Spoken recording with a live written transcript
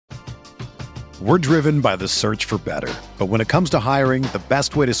We're driven by the search for better. But when it comes to hiring, the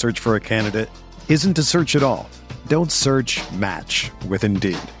best way to search for a candidate isn't to search at all. Don't search, match with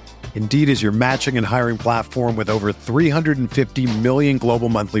Indeed. Indeed is your matching and hiring platform with over 350 million global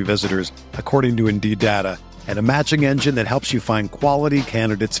monthly visitors, according to Indeed data, and a matching engine that helps you find quality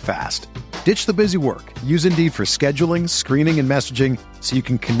candidates fast. Ditch the busy work. Use Indeed for scheduling, screening, and messaging so you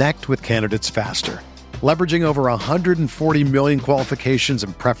can connect with candidates faster. Leveraging over 140 million qualifications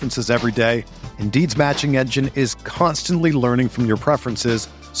and preferences every day, Indeed's matching engine is constantly learning from your preferences,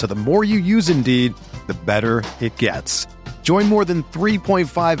 so the more you use Indeed, the better it gets. Join more than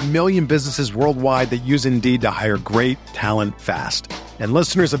 3.5 million businesses worldwide that use Indeed to hire great talent fast. And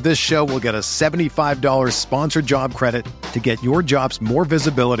listeners of this show will get a $75 sponsored job credit to get your jobs more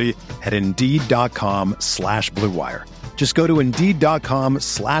visibility at Indeed.com/Blue Wire. Just go to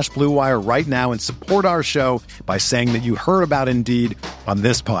Indeed.com/Blue Wire right now and support our show by saying that you heard about Indeed on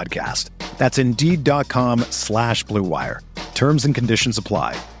this podcast. That's Indeed.com/Blue Wire. Terms and conditions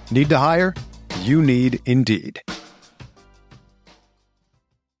apply. Need to hire? You need Indeed.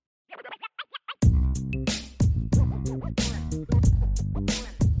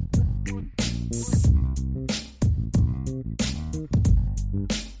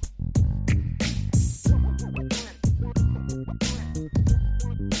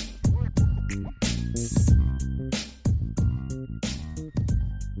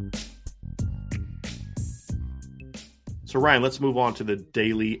 So, Ryan, let's move on to the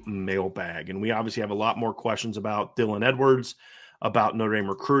daily mailbag. And we obviously have a lot more questions about Dylan Edwards, about Notre Dame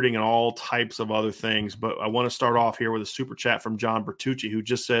recruiting, and all types of other things. But I want to start off here with a super chat from John Bertucci, who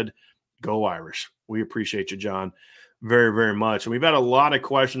just said, "Go Irish." We appreciate you, John, very, very much. And we've had a lot of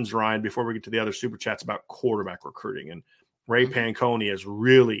questions, Ryan, before we get to the other super chats about quarterback recruiting. And Ray Panconi is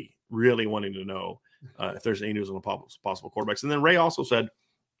really, really wanting to know if there's any news on the possible quarterbacks. And then Ray also said,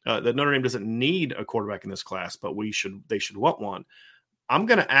 that Notre Dame doesn't need a quarterback in this class, but they should want one. I'm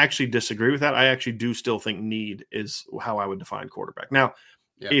going to actually disagree with that. I actually do still think need is how I would define quarterback. Now,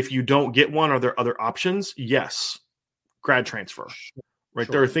 if you don't get one, are there other options? Yes. Grad transfer, right?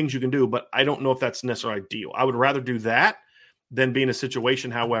 Sure. There are things you can do, but I don't know if that's necessarily ideal. I would rather do that than be in a situation,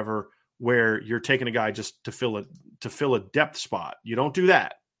 however, where you're taking a guy just to fill a depth spot. You don't do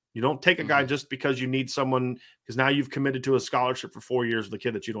that. You don't take a guy just because you need someone, because now you've committed to a scholarship for 4 years with a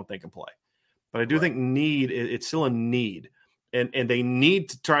kid that you don't think can play. But I do think it's still a need. And they need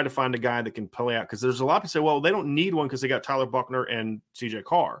to try to find a guy that can play out, because there's a lot of people say, well, they don't need one because they got Tyler Buchner and CJ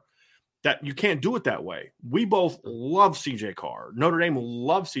Carr. That you can't do it that way. We both love CJ Carr. Notre Dame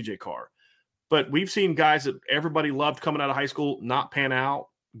loves CJ Carr. But we've seen guys that everybody loved coming out of high school not pan out,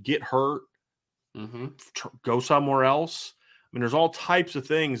 get hurt, go somewhere else. I mean, there's all types of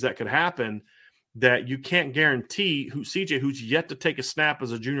things that could happen that you can't guarantee CJ, who's yet to take a snap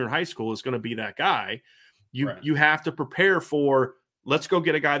as a junior in high school, is going to be that guy. You have to prepare for, let's go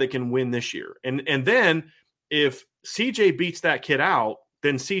get a guy that can win this year. And then if CJ beats that kid out,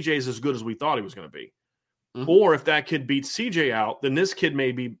 then CJ is as good as we thought he was going to be. Or if that kid beats CJ out, then this kid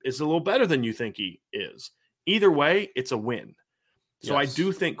maybe is a little better than you think he is. Either way, it's a win. So I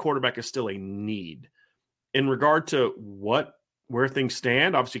do think quarterback is still a need. In regard to where things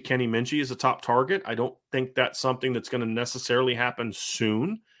stand, obviously Kenny Minchey is a top target. I don't think that's something that's going to necessarily happen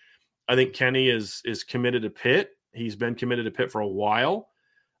soon. I think Kenny is committed to Pitt. He's been committed to Pitt for a while.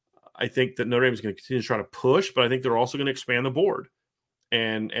 I think that Notre Dame is going to continue to try to push, but I think they're also going to expand the board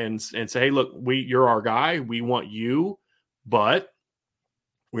and say, hey, look, you're our guy. We want you, but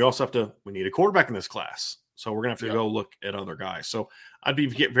we also we need a quarterback in this class. So we're going to have to go look at other guys. So I'd be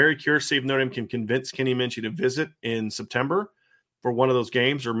very curious to see if Notre Dame can convince Kenny Minchey to visit in September for one of those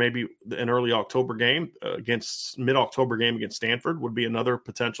games, or maybe an early October game mid-October game against Stanford would be another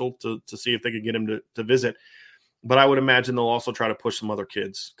potential to see if they could get him to visit. But I would imagine they'll also try to push some other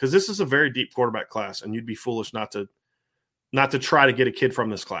kids, because this is a very deep quarterback class, and you'd be foolish not to try to get a kid from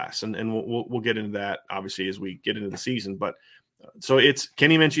this class. And we'll get into that obviously as we get into the season. But so it's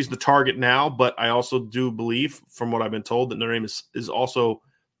Kenny Minchey's the target now, but I also do believe, from what I've been told, that Notre Dame is also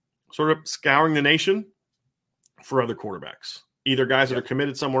sort of scouring the nation for other quarterbacks. Either guys that are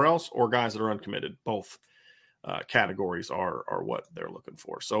committed somewhere else or guys that are uncommitted. Both categories are what they're looking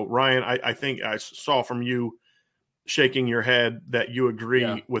for. So, Ryan, I think I saw from you shaking your head that you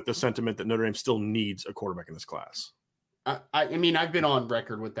agree with the sentiment that Notre Dame still needs a quarterback in this class. I mean, I've been on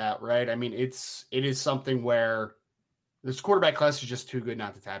record with that, right? I mean, it is something where this quarterback class is just too good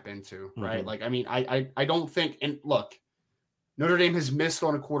not to tap into, right? Like, I mean, I don't think – and look, Notre Dame has missed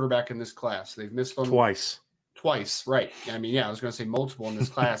on a quarterback in this class. They've missed on – Twice, right. I mean, I was going to say multiple in this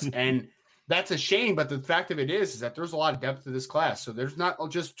class. And that's a shame. But the fact of it is that there's a lot of depth to this class. So there's not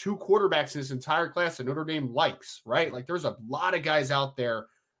just 2 quarterbacks in this entire class that Notre Dame likes, right? Like there's a lot of guys out there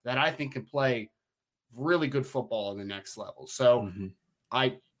that I think can play really good football in the next level. So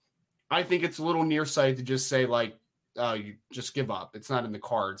I think it's a little nearsighted to just say like, you just give up. It's not in the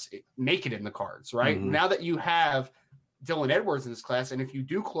cards. Make it in the cards, right? Now that you have Dylan Edwards in this class, and if you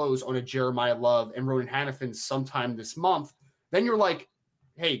do close on a Jeremiah Love and Ronan Hannafin sometime this month, then you're like,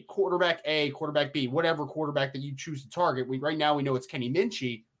 hey, quarterback A, quarterback B, whatever quarterback that you choose to target. Right now we know it's Kenny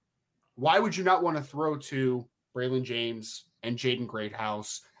Minchey. Why would you not want to throw to Braylon James and Jaden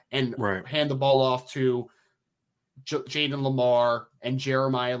Greathouse and hand the ball off to Jaden Lamar and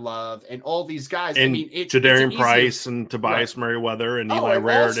Jeremiah Love and all these guys? And I mean, Jadarian Price and Tobias Merriweather and Eli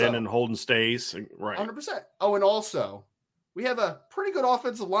Raritan and Holden Stace. 100%. Oh, and also we have a pretty good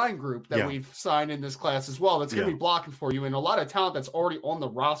offensive line group that we've signed in this class as well. That's going to be blocking for you, and a lot of talent that's already on the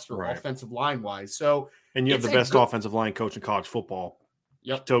roster offensive line wise. So, and you have the best offensive line coach in college football.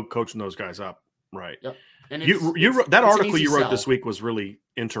 Coaching those guys up. Right. Yep. And you wrote, that article you wrote this week was really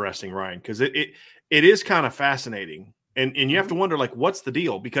interesting, Ryan, because it is kind of fascinating. And you have to wonder, like, what's the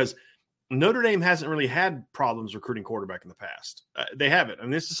deal? Because Notre Dame hasn't really had problems recruiting quarterback in the past. They haven't.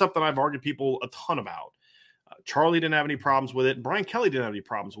 And this is something I've argued people a ton about. Charlie didn't have any problems with it. Brian Kelly didn't have any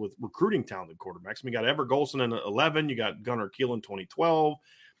problems with recruiting talented quarterbacks. I mean, you got Ever Golson in 11. You got Gunnar Kiel in 2012.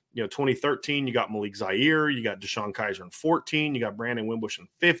 2013, you got Malik Zaire. You got Deshaun Kaiser in 14. You got Brandon Wimbush in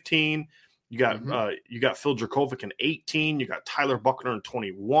 15. You got Phil Dracovic in 18. You got Tyler Buckner in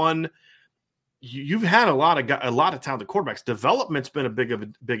 21. You've had a lot of talented quarterbacks. Development's been a big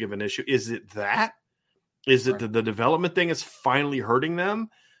of an issue. Is it that? Is it the development thing is finally hurting them?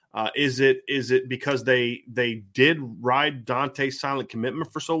 Is it because they did ride Dante's silent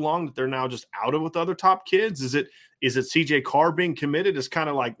commitment for so long that they're now just out of with other top kids? Is it CJ Carr being committed? It's kind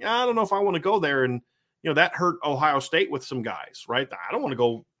of like, I don't know if I want to go there. And, that hurt Ohio State with some guys, right? I don't want to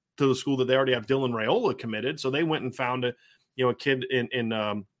go to the school that they already have Dylan Raiola committed. So they went and found a kid in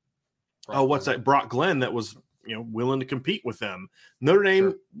Brock Glenn that was, willing to compete with them. Notre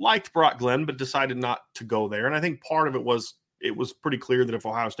Dame liked Brock Glenn, but decided not to go there. And I think part of it was pretty clear that if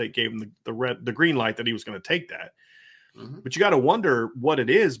Ohio State gave him the green light, that he was going to take that. But you got to wonder what it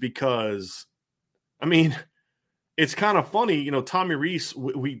is, because, I mean, it's kind of funny, Tommy Rees,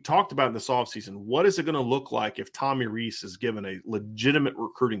 we talked about in this offseason, what is it going to look like if Tommy Rees is given a legitimate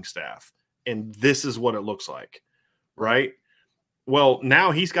recruiting staff and this is what it looks like, right? Well,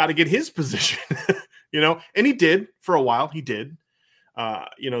 now he's got to get his position, and he did for a while. He did.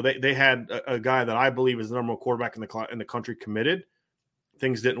 They had a guy that I believe is the number one quarterback in the country committed.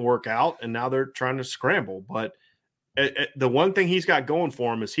 Things didn't work out, and now they're trying to scramble. But the one thing he's got going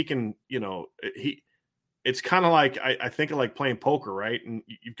for him is he can, it's kind of like, I think of like playing poker, right? And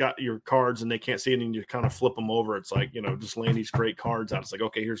you've got your cards and they can't see it and you kind of flip them over. It's like, just laying these great cards out. It's like,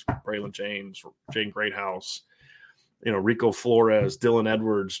 okay, here's Braylon James, Jaden Greathouse, Rico Flores, Dylan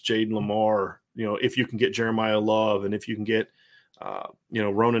Edwards, Jaden Lamar, if you can get Jeremiah Love and if you can get,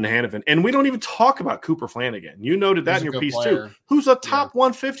 Ronan Hannafin. And we don't even talk about Cooper Flanagan. You noted that in your piece too. Who's a top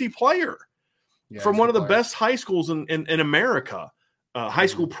 150 player from one of the best high schools in America. High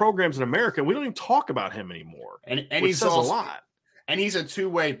school programs in America. We don't even talk about him anymore. And he's also, a lot. And he's a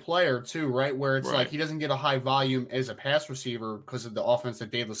two-way player too, right? Where it's like he doesn't get a high volume as a pass receiver because of the offense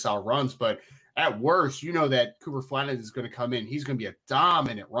that Dave LaSalle runs. But at worst, that Cooper Flanagan is going to come in. He's going to be a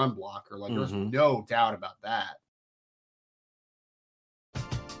dominant run blocker. Like there's no doubt about that.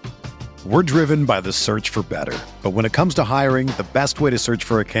 We're driven by the search for better. But when it comes to hiring, the best way to search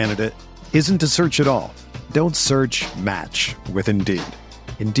for a candidate isn't to search at all. Don't search, match with Indeed.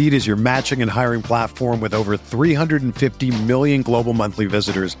 Indeed is your matching and hiring platform with over 350 million global monthly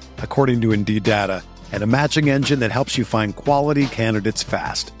visitors, according to Indeed data, and a matching engine that helps you find quality candidates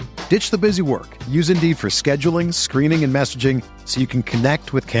fast. Ditch the busy work. Use Indeed for scheduling, screening, and messaging so you can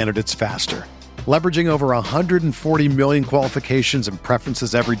connect with candidates faster. Leveraging over 140 million qualifications and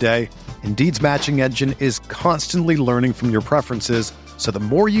preferences every day, Indeed's matching engine is constantly learning from your preferences, so the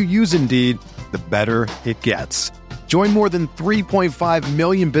more you use Indeed, the better it gets. Join more than 3.5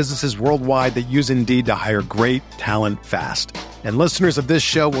 million businesses worldwide that use Indeed to hire great talent fast. And listeners of this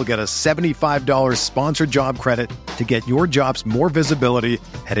show will get a $75 sponsored job credit to get your jobs more visibility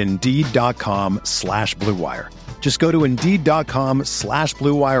at Indeed.com/Blue Wire. Just go to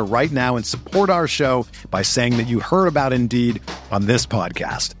Indeed.com/Blue Wire right now and support our show by saying that you heard about Indeed on this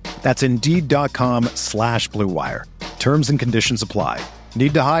podcast. That's Indeed.com/Blue Wire. Terms and conditions apply.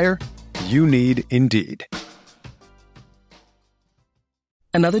 Need to hire? You need Indeed.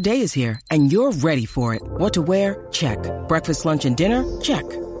 Another day is here, and you're ready for it. What to wear? Check. Breakfast, lunch, and dinner? Check.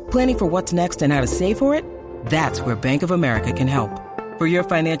 Planning for what's next and how to save for it? That's where Bank of America can help. For your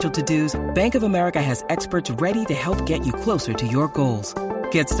financial to-dos, Bank of America has experts ready to help get you closer to your goals.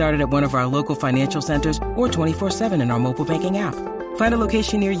 Get started at one of our local financial centers or 24/7 in our mobile banking app. Find a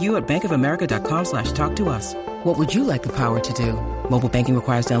location near you at bankofamerica.com/talktous. What would you like the power to do? Mobile banking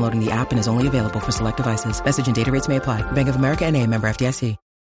requires downloading the app and is only available for select devices. Message and data rates may apply. Bank of America N.A., member FDIC.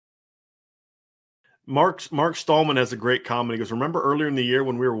 Mark Stallman has a great comment. He goes, remember earlier in the year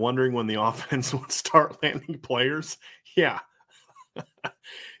when we were wondering when the offense would start landing players? Yeah.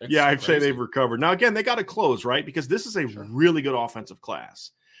 Yeah, I'd say they've recovered. Now, again, they got to close, right? Because this is a really good offensive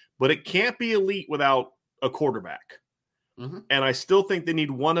class. But it can't be elite without a quarterback. Mm-hmm. And I still think they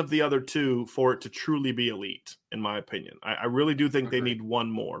need one of the other two for it to truly be elite, in my opinion. I really do think they need one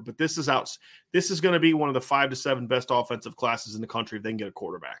more. But this is going to be one of the 5 to 7 best offensive classes in the country if they can get a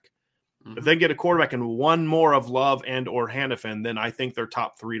quarterback. Mm-hmm. If they get a quarterback and one more of Love and or Hannafin, then I think they're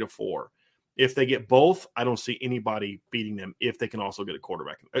top 3 to 4. If they get both, I don't see anybody beating them if they can also get a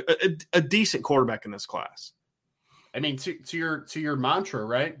quarterback, a decent quarterback in this class. I mean, to your mantra,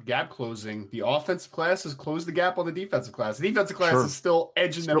 right? Gap closing. The offensive class has closed the gap on the defensive class. The defensive class is still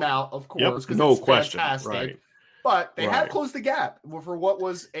edging them out, of course, because no it's question, fantastic. right? But they have closed the gap for what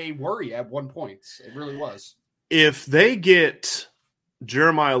was a worry at one point. It really was. If they get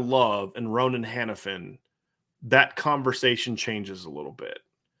Jeremiah Love and Ronan Hannafin, that conversation changes a little bit.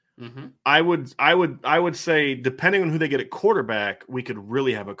 Mm-hmm. I would say, depending on who they get at quarterback, we could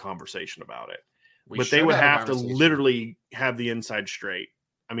really have a conversation about it. But they would have to literally have the inside straight.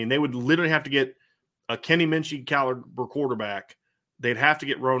 I mean, they would literally have to get a Kenny Minchie caliber quarterback. They'd have to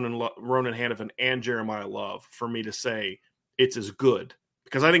get Ronan Hannafin and Jeremiah Love for me to say it's as good,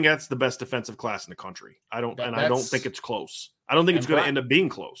 because I think that's the best defensive class in the country. I don't think it's close. I don't think it's going to end up being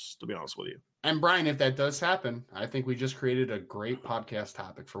close, to be honest with you. And Brian, if that does happen, I think we just created a great podcast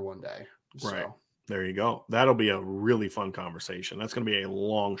topic for one day. So. Right. There you go. That'll be a really fun conversation. That's going to be a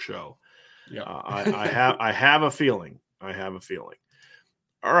long show. Yeah. I have a feeling. All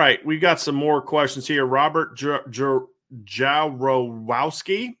right. We got some more questions here. Robert Jarowski.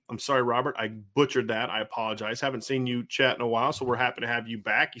 I'm sorry, Robert. I butchered that. I apologize. Haven't seen you chat in a while, so we're happy to have you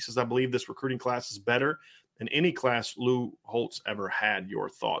back. He says, I believe this recruiting class is better than any class Lou Holtz ever had. Your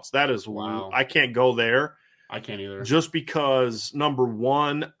thoughts? That is wow. I can't go there. I can't either. Just because, number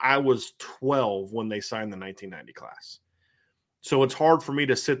one, I was 12 when they signed the 1990 class. So it's hard for me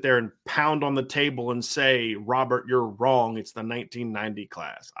to sit there and pound on the table and say, Robert, you're wrong. It's the 1990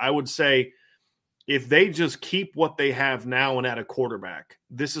 class. I would say if they just keep what they have now and add a quarterback,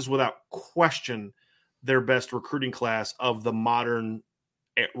 this is without question their best recruiting class of the modern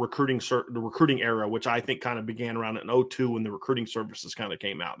recruiting era, which I think kind of began around in 2002 when the recruiting services kind of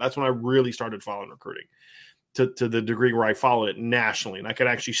came out. That's when I really started following recruiting to the degree where I followed it nationally, and I could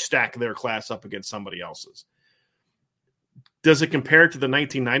actually stack their class up against somebody else's. Does it compare to the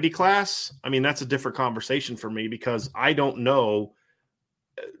 1990 class? I mean, that's a different conversation for me because I don't know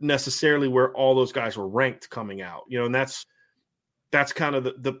necessarily where all those guys were ranked coming out, and that's kind of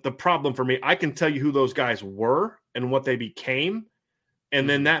the problem for me. I can tell you who those guys were and what they became, and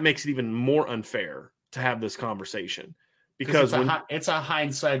then that makes it even more unfair to have this conversation because it's a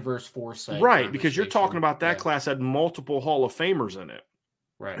hindsight versus foresight, right? Because you're talking about that class had multiple Hall of Famers in it,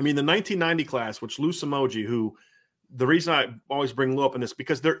 right? I mean, the 1990 class, which Lou Samoji, who the reason I always bring Lou up in this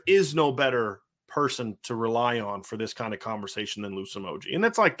because there is no better person to rely on for this kind of conversation than Lou Samoji, and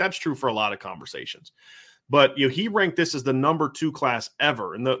that's true for a lot of conversations. But he ranked this as the number 2 class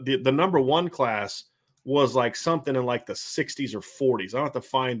ever, and the number 1 class was like something in like the 60s or 40s. I'll have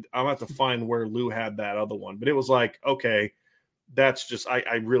to find where Lou had that other one, but it was like, okay, that's just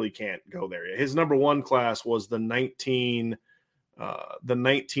I really can't go there. His number 1 class was the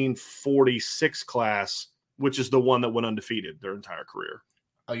 1946 class, which is the one that went undefeated their entire career.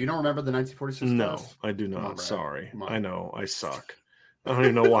 Oh, you don't remember the 1946 No, class? I do not. Sorry. I know. I suck. I don't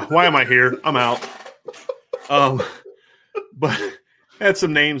even know why. Why am I here? I'm out. But had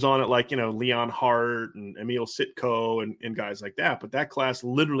some names on it like, Leon Hart and Emil Sitko and guys like that. But that class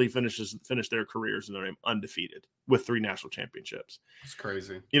literally finished their careers and they're undefeated with 3 national championships. It's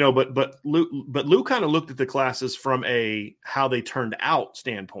crazy. But Lou kind of looked at the classes from a how they turned out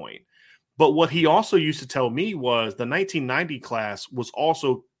standpoint. But what he also used to tell me was the 1990 class was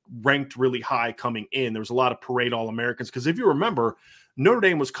also ranked really high coming in. There was a lot of parade All-Americans because if you remember, Notre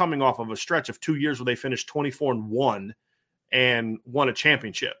Dame was coming off of a stretch of 2 years where they finished 24-1 and won a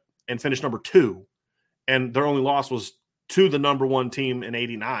championship and finished number 2. And their only loss was to the number 1 team in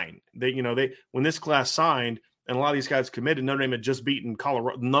 89. They when this class signed and a lot of these guys committed, Notre Dame had just beaten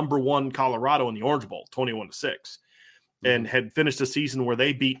number 1 Colorado in the Orange Bowl, 21-6. and had finished a season where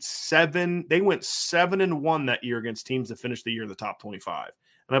they went 7-1 that year against teams that finished the year in the top 25.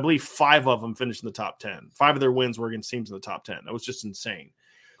 And I believe 5 of them finished in the top 10. 5 of their wins were against teams in the top 10. That was just insane.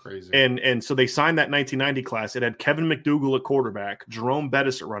 Crazy. And so they signed that 1990 class. It had Kevin McDougal at quarterback, Jerome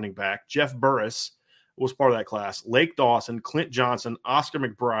Bettis at running back, Jeff Burris was part of that class, Lake Dawson, Clint Johnson, Oscar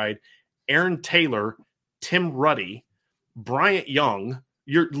McBride, Aaron Taylor, Tim Ruddy, Bryant Young.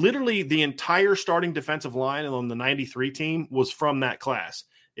 You're literally the entire starting defensive line on the 93 team was from that class.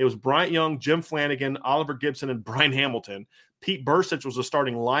 It was Bryant Young, Jim Flanagan, Oliver Gibson, and Brian Hamilton. Pete Bursich was a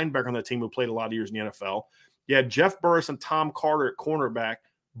starting linebacker on that team who played a lot of years in the NFL. You had Jeff Burris and Tom Carter at cornerback,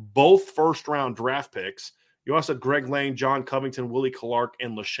 both first-round draft picks. You also had Greg Lane, John Covington, Willie Clark,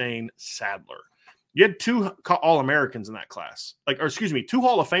 and LaShane Sadler. You had 2 All-Americans in that class. 2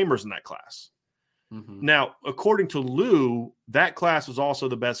 Hall of Famers in that class. Mm-hmm. Now, according to Lou, that class was also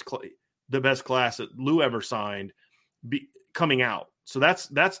the best class that Lou ever signed coming out. So that's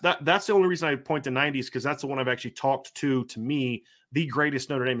the only reason I point to 90s, because that's the one I've actually talked to me, the greatest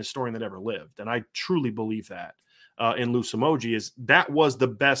Notre Dame historian that ever lived. And I truly believe that. In Lou Somogyi, is that was the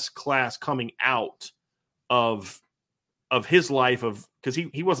best class coming out of his life, because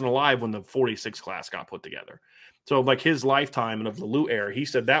he wasn't alive when the 46 class got put together. So like his lifetime and of the Lou era, he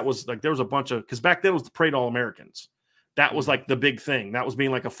said that was like, there was a bunch of, because back then it was the parade All-Americans. That was like the big thing. That was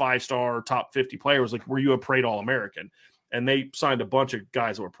being like a 5-star top 50 player. Was like, were you a parade All-American? And they signed a bunch of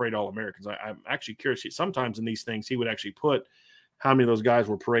guys that were parade All-Americans. I'm actually curious. Sometimes in these things, he would actually put how many of those guys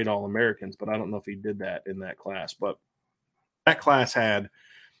were parade All-Americans, but I don't know if he did that in that class. But that class went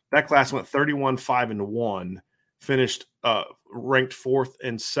 31-5-1, finished ranked 4th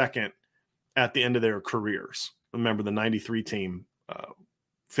and 2nd at the end of their careers. Remember, the 93 team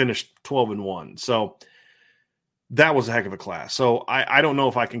finished 12-1. So that was a heck of a class. So I don't know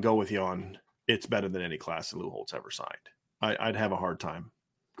if I can go with you on it's better than any class that Lou Holtz ever signed. I'd have a hard time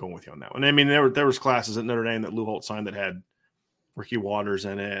going with you on that one. I mean, there was classes at Notre Dame that Lou Holtz signed that had Ricky Waters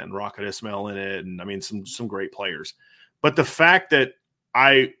in it and Rocket Ismail in it, and I mean some great players. But the fact that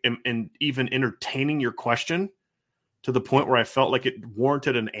I am even entertaining your question to the point where I felt like it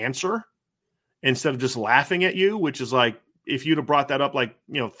warranted an answer instead of just laughing at you, which is like, if you'd have brought that up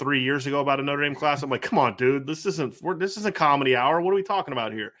 3 years ago about a Notre Dame class, I'm like, come on, dude, this isn't comedy hour. What are we talking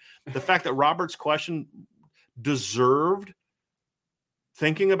about here? The fact that Robert's question deserved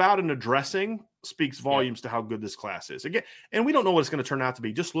thinking about and addressing speaks volumes to how good this class is. Again, and we don't know what it's going to turn out to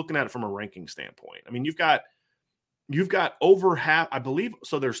be, just looking at it from a ranking standpoint. I mean, you've got over half, I believe.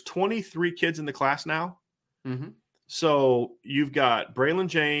 So there's 23 kids in the class now. Mm-hmm. So you've got Braylon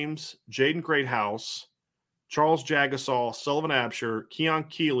James, Jaden Greathouse, Charles Jagasaw, Sullivan Absher, Keon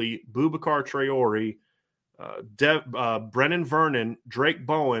Keeley, Boubacar Traore, Brennan Vernon, Drake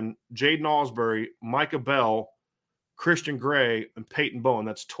Bowen, Jaden Osbury, Micah Bell, Christian Gray, and Peyton Bowen.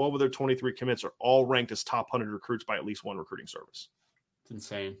 That's 12 of their 23 commits are all ranked as top 100 recruits by at least one recruiting service. It's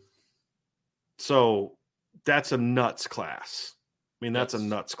insane. So that's a nuts class. I mean, that's a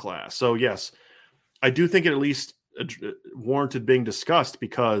nuts class. So, yes, I do think it at least warranted being discussed,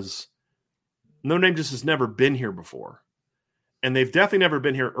 because Notre Dame just has never been here before. And they've definitely never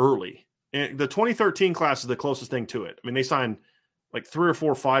been here early. And the 2013 class is the closest thing to it. I mean, they signed like 3 or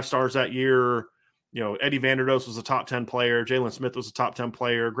 4 5-stars that year. You know, Eddie Vanderdoes was a top 10 player. Jalen Smith was a top 10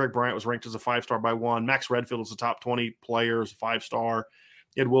 player. Greg Bryant was ranked as a 5-star by one. Max Redfield was a top 20 player as a 5-star.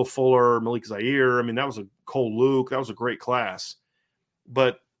 You had Will Fuller, Malik Zaire. I mean, that was a Cole Luke. That was a great class.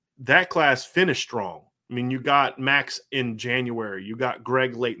 But that class finished strong. I mean, you got Max in January. You got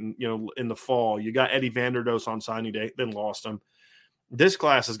Greg Layton, in the fall. You got Eddie Vanderdoes on signing day, then lost him. This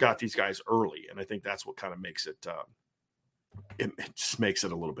class has got these guys early, and I think that's what kind of makes it it just makes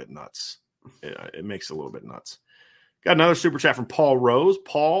it a little bit nuts. It makes it a little bit nuts. Got another super chat from Paul Rose.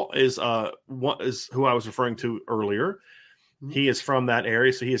 Paul is who I was referring to earlier. He is from that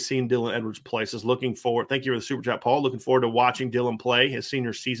area, so he has seen Dylan Edwards play. Says, looking forward. Thank you for the super chat, Paul. Looking forward to watching Dylan play his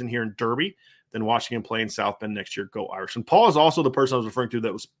senior season here in Derby, then watching him play in South Bend next year. Go Irish. And Paul is also the person I was referring to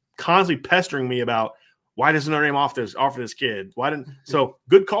that was constantly pestering me about, why doesn't Notre Dame offer this kid? Why didn't? So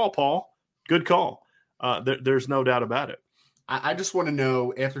good call, Paul. Good call. There's no doubt about it. I just want to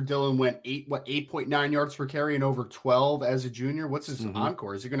know, after Dylan went 8.9 yards per carry and over 12 as a junior, what's his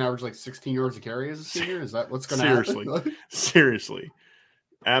encore? Is he going to average like 16 yards a carry as a senior? Is that what's going to happen? Seriously.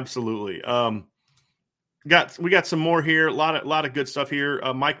 Absolutely. We got some more here. A lot of good stuff here.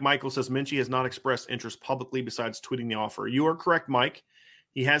 Mike Michael says Minchie has not expressed interest publicly besides tweeting the offer. You are correct, Mike.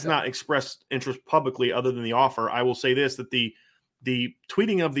 He has not expressed interest publicly other than the offer. I will say this, that the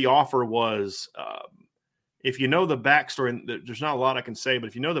tweeting of the offer was if you know the backstory, and there's not a lot I can say, but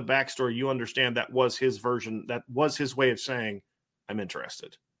if you know the backstory, you understand that was his version. That was his way of saying, I'm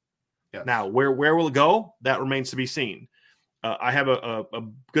interested. Yes. Now, where will it go? That remains to be seen. I have a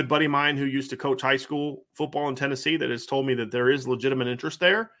good buddy of mine who used to coach high school football in Tennessee that has told me that there is legitimate interest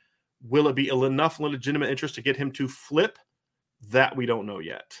there. Will it be enough legitimate interest to get him to flip? That we don't know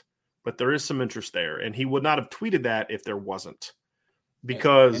yet. But there is some interest there. And he would not have tweeted that if there wasn't.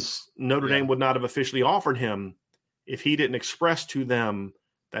 Because Notre Dame would not have officially offered him if he didn't express to them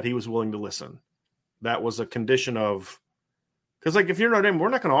that he was willing to listen. That was a condition of – because, like, if you're Notre Dame, we're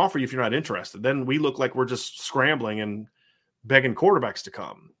not going to offer you if you're not interested. Then we look like we're just scrambling and begging quarterbacks to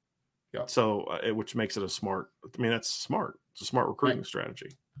come. Yeah. So, which makes it a smart – I mean, that's smart. It's a smart recruiting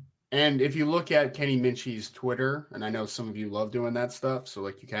strategy. And if you look at Kenny Minchey's Twitter, and I know some of you love doing that stuff, so,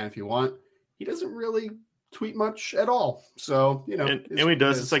 like, you can if you want, he doesn't really – tweet much at all. So, you know, and when he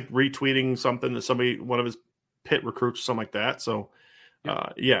does, it's like retweeting something that one of his pit recruits, something like that. So,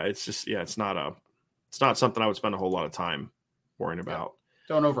 it's just, it's not something I would spend a whole lot of time worrying about.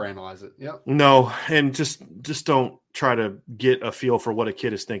 Don't overanalyze it. Yep. No. And just don't try to get a feel for what a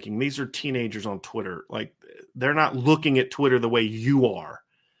kid is thinking. These are teenagers on Twitter. Like, they're not looking at Twitter the way you are.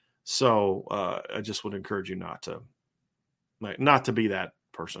 So, I just would encourage you not to be that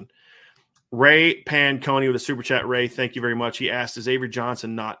person. Ray Panconi with a super chat. Ray, thank you very much. He asked, is Avery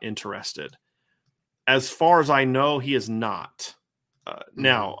Johnson not interested? As far as I know, he is not.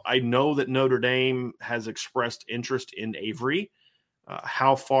 Now, I know that Notre Dame has expressed interest in Avery.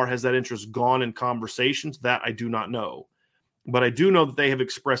 How far has that interest gone in conversations? That I do not know. But I do know that they have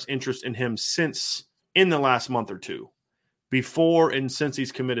expressed interest in him since in the last month or two, before and since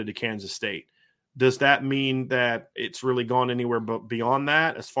he's committed to Kansas State. Does that mean that it's really gone anywhere but beyond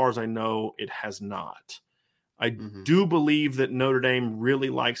that? As far as I know, it has not. I do believe that Notre Dame really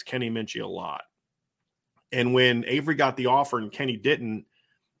likes Kenny Minchey a lot. And when Avery got the offer and Kenny didn't,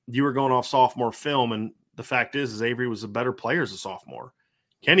 you were going off sophomore film. And the fact is Avery was a better player as a sophomore.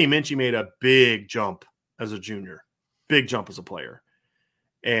 Kenny Minchey made a big jump as a junior, big jump as a player.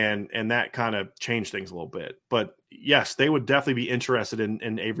 And that kind of changed things a little bit. But yes, they would definitely be interested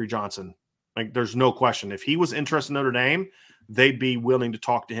in Avery Johnson. Like, there's no question. If he was interested in Notre Dame, they'd be willing to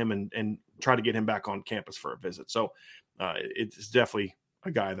talk to him and try to get him back on campus for a visit. So it's definitely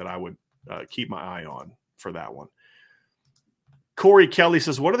a guy that I would keep my eye on for that one. Corey Kelly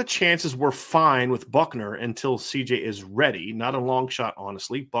says, what are the chances we're fine with Buckner until CJ is ready? Not a long shot,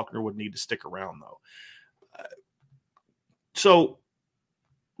 honestly. Buckner would need to stick around, though. So,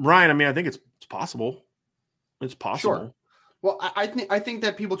 Ryan, I mean, I think it's possible. It's possible. Sure. Well, I think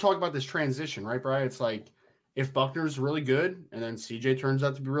that people talk about this transition, right, Brian? It's like, if Buckner's really good and then CJ turns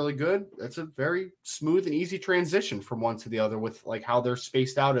out to be really good, that's a very smooth and easy transition from one to the other with, like, how they're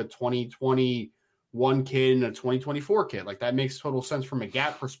spaced out, a 2021 kid and a 2024 kid. Like, that makes total sense from a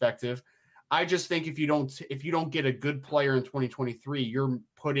gap perspective. I just think if you don't get a good player in 2023, you're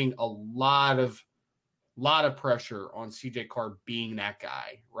putting a lot of pressure on CJ Carr being that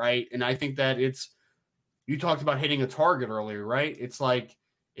guy, right? And I think that you talked about hitting a target earlier, right? It's like,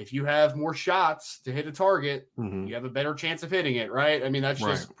 if you have more shots to hit a target, you have a better chance of hitting it, right? I mean, that's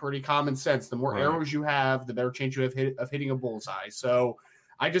just pretty common sense. The more arrows you have, the better chance you have of hitting a bullseye. So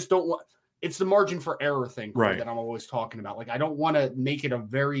I just don't want – it's the margin for error thing that I'm always talking about. Like, I don't want to make it a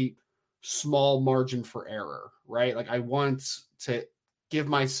very small margin for error, right? Like, I want to give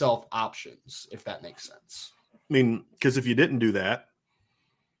myself options, if that makes sense. I mean, because if you didn't do that,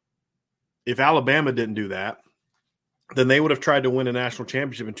 if Alabama didn't do that, then they would have tried to win a national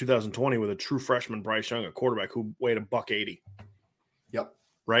championship in 2020 with a true freshman, Bryce Young, a quarterback who weighed $180. Yep.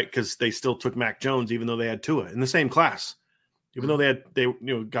 Right? Because they still took Mac Jones, even though they had Tua in the same class. Even though they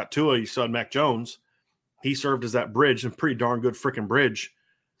got Tua, you saw Mac Jones. He served as that bridge, a pretty darn good freaking bridge,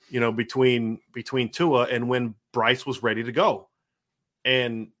 between Tua and when Bryce was ready to go.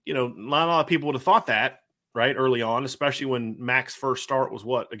 And, not a lot of people would have thought that, right, early on, especially when Mac's first start was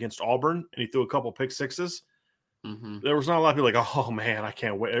against Auburn, and he threw a couple pick sixes. There was not a lot of people like, oh, man, I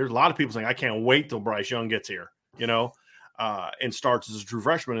can't wait. There's a lot of people saying, I can't wait till Bryce Young gets here, and starts as a true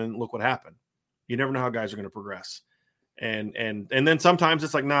freshman, and look what happened. You never know how guys are going to progress. And then sometimes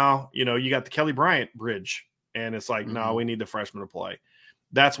it's like, no, you got the Kelly Bryant bridge, and it's like, no, we need the freshman to play.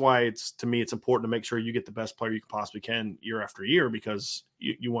 That's why to me, it's important to make sure you get the best player you possibly can year after year, because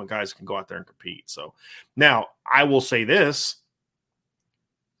you want guys who can go out there and compete. So now I will say this,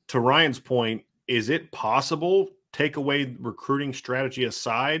 to Ryan's point, is it possible, take away recruiting strategy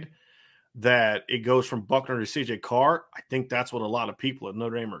aside, that it goes from Buckner to CJ Carr? I think that's what a lot of people at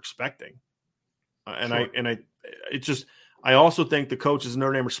Notre Dame are expecting. I also think the coaches at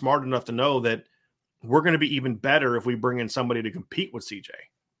Notre Dame are smart enough to know that we're going to be even better if we bring in somebody to compete with CJ.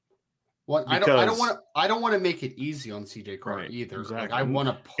 Well, I don't want to make it easy on CJ Carr either. Exactly. Like, I want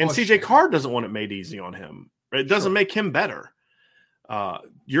to push and CJ Carr doesn't want it made easy on him. It doesn't make him better.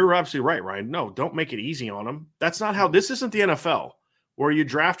 You're absolutely right, Ryan. No, don't make it easy on him. That's not how this isn't the NFL where you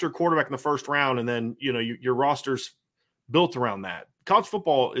draft your quarterback in the first round and then, your roster's built around that. College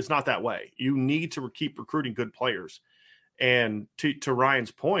football is not that way. You need to keep recruiting good players. And to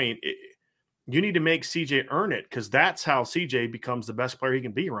Ryan's point, you need to make CJ earn it, because that's how CJ becomes the best player he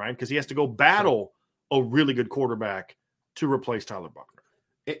can be, Ryan, because he has to go battle a really good quarterback to replace Tyler Buchner.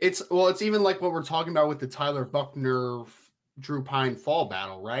 It's even like what we're talking about with the Tyler Buchner, Drew Pine fall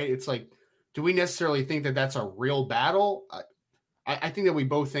battle, right? It's like, do we necessarily think that that's a real battle? I think that we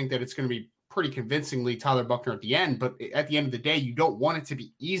both think that it's going to be pretty convincingly Tyler Buchner at the end, but at the end of the day, you don't want it to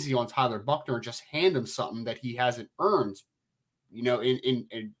be easy on Tyler Buchner and just hand him something that he hasn't earned,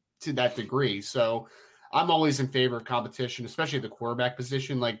 in to that degree. So I'm always in favor of competition, especially at the quarterback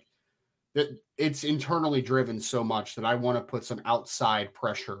position. Like, that it's internally driven so much that I want to put some outside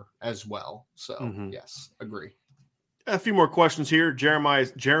pressure as well. So yes, agree. A few more questions here.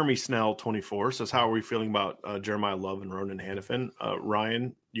 Jeremy Snell 24 says, how are we feeling about Jeremiah Love and Ronan Hannafin?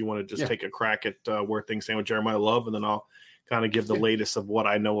 Ryan, you want to just take a crack at where things stand with Jeremiah Love, and then I'll kind of give the latest of what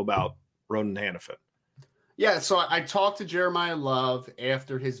I know about Ronan Hannafin. Yeah, so I talked to Jeremiah Love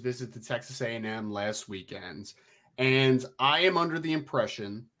after his visit to Texas A&M last weekend, and I am under the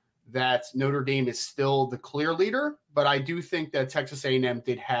impression that Notre Dame is still the clear leader, but I do think that Texas A&M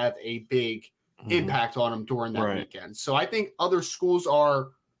did have a big impact on him during that weekend. So I think other schools are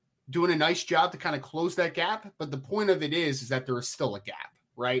doing a nice job to kind of close that gap, but the point of it is that there is still a gap,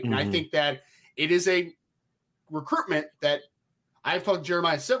 right? And I think that it is a recruitment that I've talked to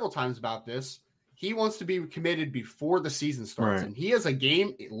Jeremiah several times about this. He wants to be committed before the season starts, and he has a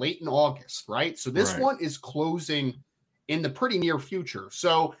game late in August, right? So this one is closing in the pretty near future.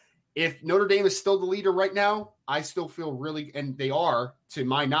 So if Notre Dame is still the leader right now, I still feel really, and they are, to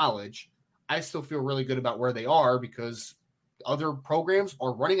my knowledge, I still feel really good about where they are, because other programs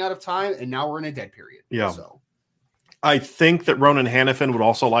are running out of time, and now we're in a dead period. Yeah. So I think that Ronan Hannafin would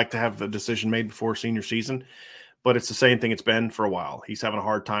also like to have the decision made before senior season, but it's the same thing it's been for a while. He's having a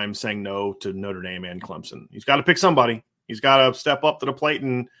hard time saying no to Notre Dame and Clemson. He's got to pick somebody. He's got to step up to the plate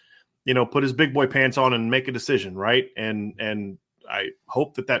and, put his big boy pants on and make a decision, right? And I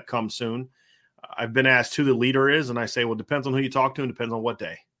hope that comes soon. I've been asked who the leader is, and I say, well, it depends on who you talk to and depends on what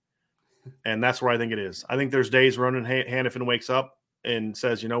day. And that's where I think it is. I think there's days Ronan Hannafin wakes up and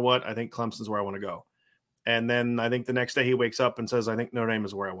says, you know what, I think Clemson's where I want to go. And then I think the next day he wakes up and says, I think Notre Dame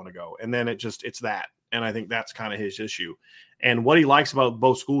is where I want to go. And then it's that. And I think that's kind of his issue. And what he likes about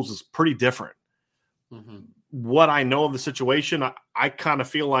both schools is pretty different. What I know of the situation, I kind of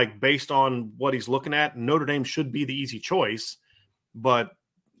feel like, based on what he's looking at, Notre Dame should be the easy choice, but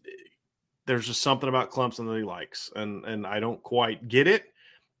there's just something about Clemson that he likes. And I don't quite get it,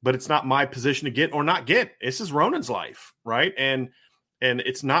 but it's not my position to get or not get. This is Ronan's life, right? And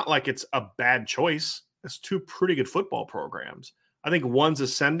it's not like it's a bad choice. It's two pretty good football programs. I think one's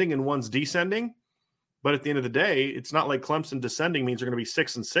ascending and one's descending. But at the end of the day, it's not like Clemson descending means they're going to be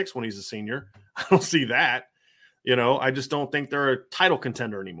 6-6 when he's a senior. I don't see that. I just don't think they're a title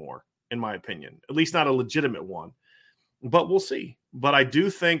contender anymore, in my opinion. At least not a legitimate one. But we'll see. But I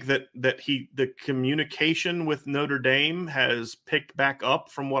do think that the communication with Notre Dame has picked back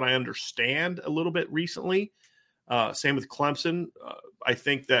up, from what I understand, a little bit recently. Same with Clemson. I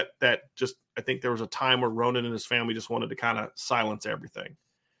think I think there was a time where Ronan and his family just wanted to kind of silence everything.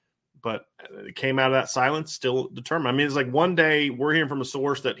 But it came out of that silence still determined. I mean, it's like one day we're hearing from a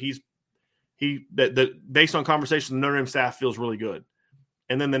source that that based on conversations, the Notre Dame staff feels really good.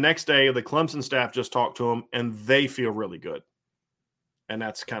 And then the next day, the Clemson staff just talked to him and they feel really good. And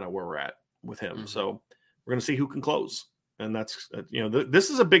that's kind of where we're at with him. So we're going to see who can close. And that's, this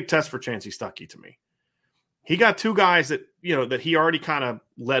is a big test for Chancey Stuckey to me. He got two guys that, that he already kind of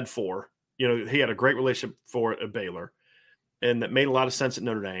led for. He had a great relationship for at Baylor, and that made a lot of sense at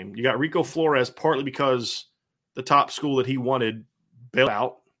Notre Dame. You got Rico Flores, partly because the top school that he wanted bailed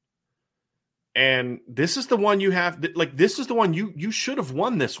out. And this is the one you have, this is the one you should have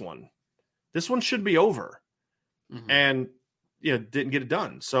won this one. This one should be over. And, didn't get it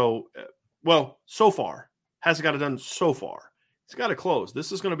done. So, so far. Hasn't got it done so far. He's got to close.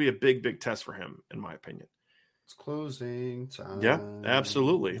 This is going to be a big, big test for him, in my opinion. It's closing time. Yeah,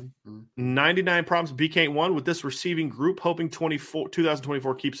 absolutely. 99 problems. BK1 with this receiving group, hoping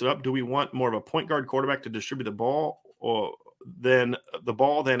 2024 keeps it up. Do we want more of a point guard quarterback to distribute the ball than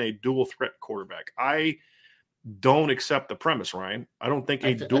a dual threat quarterback? I don't accept the premise, Ryan. I don't think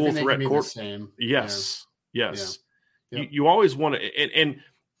a dual threat quarterback. Yes. Yeah. You always want to, and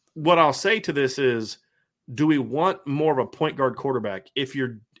what I'll say to this is, do we want more of a point guard quarterback? If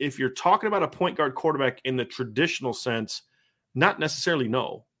you're talking about a point guard quarterback in the traditional sense, not necessarily.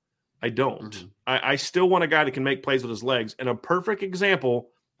 No, I don't. Mm-hmm. I still want a guy that can make plays with his legs. And a perfect example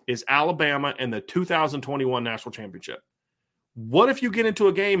is Alabama and the 2021 national championship. What if you get into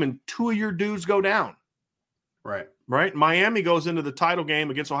a game and two of your dudes go down? Right. Miami goes into the title game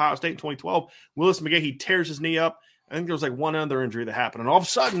against Ohio State in 2012. Willis McGahee tears his knee up. I think there was like one other injury that happened. And all of a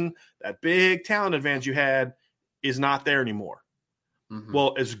sudden, that big talent advantage you had is not there anymore. Mm-hmm.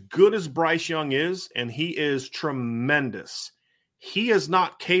 Well, as good as Bryce Young is, and he is tremendous, he is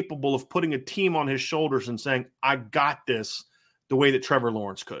not capable of putting a team on his shoulders and saying, I got this, the way that Trevor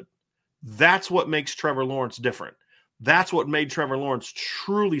Lawrence could. That's what makes Trevor Lawrence different. That's what made Trevor Lawrence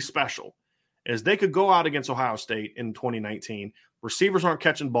truly special, is they could go out against Ohio State in 2019. Receivers aren't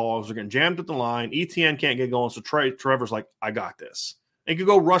catching balls. They're getting jammed at the line. ETN can't get going. So Trevor's like, I got this. And he could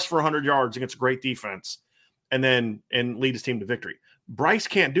go rush for 100 yards against a great defense and lead his team to victory. Bryce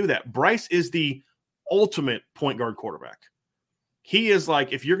can't do that. Bryce is the ultimate point guard quarterback. He is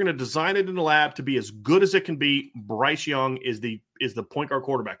like, if you're going to design it in the lab to be as good as it can be, Bryce Young is the point guard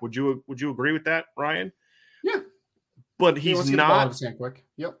quarterback. Would you agree with that, Ryan? Yeah. But he's not. Quick.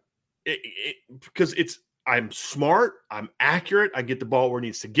 Yep. Because I'm smart, I'm accurate, I get the ball where it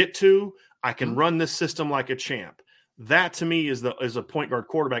needs to get to, I can run this system like a champ. That to me is a point guard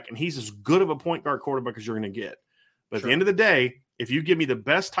quarterback, and he's as good of a point guard quarterback as you're going to get. But at the end of the day, if you give me the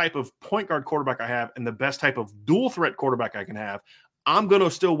best type of point guard quarterback I have and the best type of dual threat quarterback I can have, I'm going to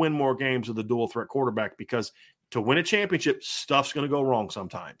still win more games with the dual threat quarterback, because to win a championship, stuff's going to go wrong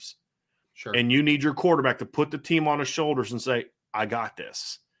sometimes. Sure. And you need your quarterback to put the team on his shoulders and say, I got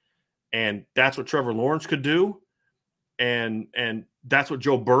this. And that's what Trevor Lawrence could do. And that's what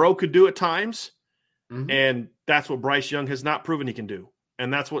Joe Burrow could do at times. Mm-hmm. And that's what Bryce Young has not proven he can do.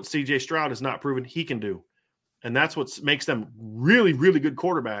 And that's what C.J. Stroud has not proven he can do. And that's what makes them really, really good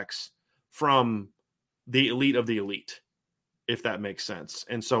quarterbacks from the elite of the elite, if that makes sense.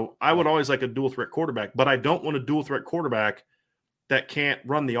 And so I would always like a dual threat quarterback, but I don't want a dual threat quarterback that can't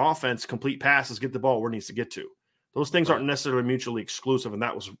run the offense, complete passes, get the ball where it needs to get to. Those things aren't necessarily mutually exclusive, and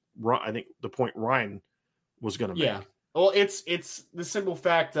that was, I think, the point Ryan was going to make. Yeah. Well, it's the simple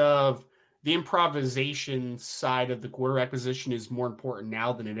fact of the improvisation side of the quarterback position is more important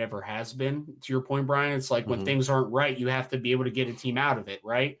now than it ever has been. To your point, Brian, it's like when things aren't right, you have to be able to get a team out of it,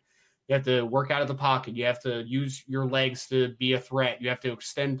 right? You have to work out of the pocket. You have to use your legs to be a threat. You have to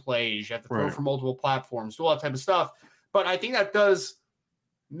extend plays. You have to throw from multiple platforms, do all that type of stuff. But I think that does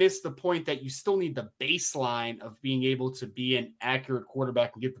miss the point that you still need the baseline of being able to be an accurate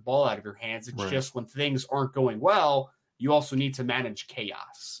quarterback and get the ball out of your hands. It's just when things aren't going well, you also need to manage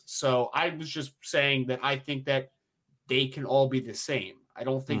chaos. So I was just saying that I think that they can all be the same. I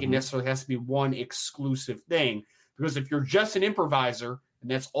don't think it necessarily has to be one exclusive thing, because if you're just an improviser and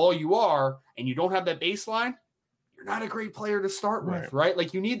that's all you are, and you don't have that baseline, you're not a great player to start with, right?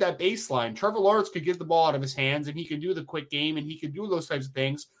 Like, you need that baseline. Trevor Lawrence could get the ball out of his hands, and he could do the quick game, and he could do those types of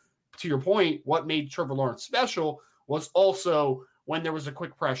things. To your point, what made Trevor Lawrence special was also when there was a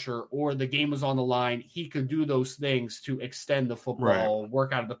quick pressure or the game was on the line, he could do those things to extend the football,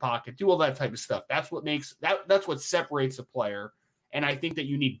 work out of the pocket, do all that type of stuff. That's what makes that's what separates a player. And I think that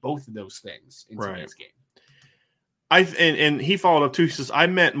you need both of those things in today's game. And he followed up too. He says, I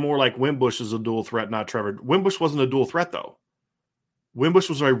meant more like Wimbush is a dual threat, not Trevor. Wimbush wasn't a dual threat, though. Wimbush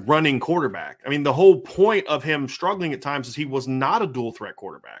was a running quarterback. I mean, the whole point of him struggling at times is he was not a dual threat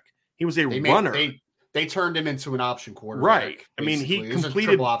quarterback. He was a runner. They turned him into an option quarterback. Right. I mean, he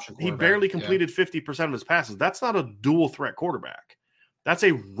barely completed 50% of his passes. That's not a dual threat quarterback. That's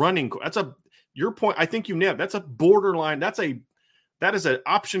a running. Your point. I think you nailed it. That's a borderline. That is an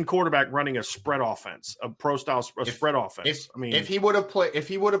option quarterback running a spread offense, a pro style spread offense. If he would have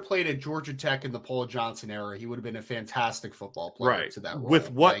played at Georgia Tech in the Paul Johnson era, he would have been a fantastic football player to that role.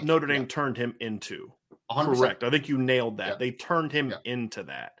 With what Notre Dame turned him into. 100%. Correct. I think you nailed that. They turned him into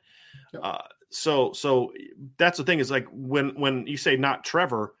that. So that's the thing, is like when you say not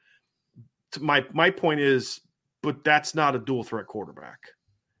Trevor, my point is, but that's not a dual threat quarterback.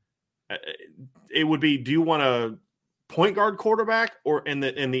 It would be, do you want a point guard quarterback, or in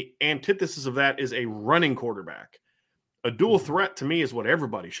the antithesis of that is a running quarterback? A dual threat to me is what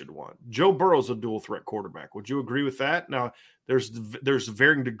everybody should want. Joe Burrow's a dual threat quarterback. Would you agree with that? Now there's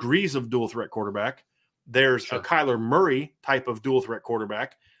varying degrees of dual threat quarterback. There's a Kyler Murray type of dual threat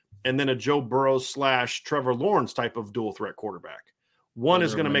quarterback, and then a Joe Burrow / Trevor Lawrence type of dual threat quarterback. One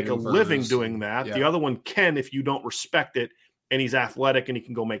is going to make a living doing that. Yeah. The other one can if you don't respect it, and he's athletic and he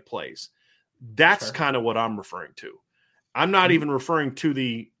can go make plays. That's kind of what I'm referring to. I'm not even referring to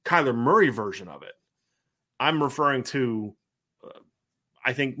the Kyler Murray version of it. I'm referring to,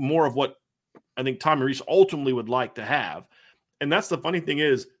 I think, more of what I think Tommy Rees ultimately would like to have. And that's the funny thing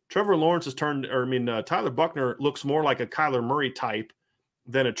is Trevor Lawrence has Tyler Buchner looks more like a Kyler Murray type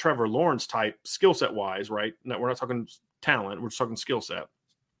than a Trevor Lawrence type skill set wise, right? No, we're not talking talent. We're just talking skill set.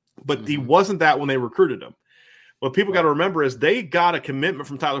 But he wasn't that when they recruited him. What people got to remember is they got a commitment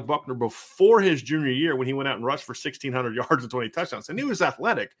from Tyler Buchner before his junior year when he went out and rushed for 1,600 yards and 20 touchdowns. And he was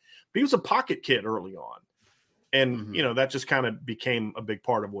athletic, but he was a pocket kid early on. And, that just kind of became a big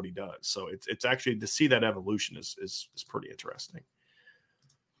part of what he does. So it's actually to see that evolution is pretty interesting.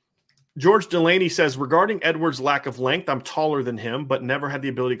 George Delaney says, regarding Edwards' lack of length, I'm taller than him, but never had the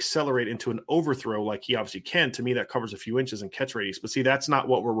ability to accelerate into an overthrow like he obviously can. To me, that covers a few inches in catch radius. But see, that's not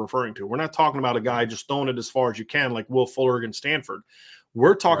what we're referring to. We're not talking about a guy just throwing it as far as you can like Will Fuller against Stanford.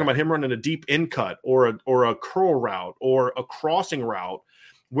 We're talking about him running a deep in cut or a curl route or a crossing route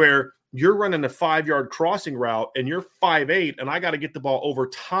where you're running a 5-yard crossing route and you're 5'8", and I got to get the ball over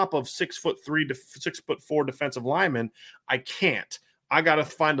top of 6'3" to 6'4" defensive linemen. I can't. I got to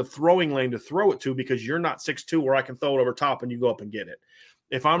find a throwing lane to throw it to because you're not 6'2" where I can throw it over top and you go up and get it.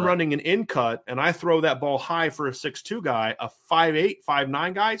 If I'm running an in cut and I throw that ball high for a 6'2" guy, a 5'8",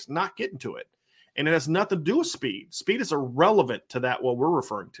 5'9" guy's not getting to it. And it has nothing to do with speed. Speed is irrelevant to that, what we're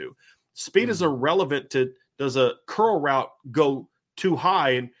referring to. Speed is irrelevant to, does a curl route go too high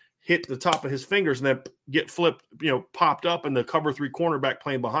and hit the top of his fingers and then get flipped, popped up, and the cover 3 cornerback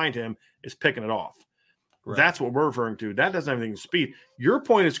playing behind him is picking it off. Right. That's what we're referring to. That doesn't have anything to speed. Your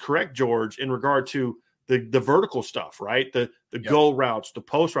point is correct, George, in regard to the vertical stuff, right? The go routes, the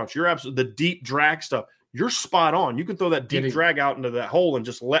post routes. You're absolutely the deep drag stuff. You're spot on. You can throw that deep drag out into that hole and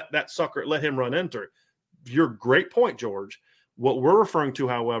just let him run into it. Your great point, George. What we're referring to,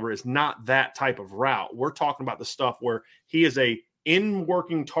 however, is not that type of route. We're talking about the stuff where he is a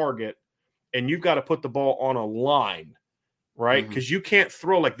in-working target and you've got to put the ball on a line, right? Because you can't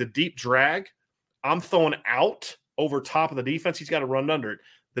throw like the deep drag. I'm throwing out over top of the defense. He's got to run under it.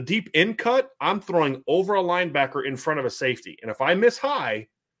 The deep in cut, I'm throwing over a linebacker in front of a safety. And if I miss high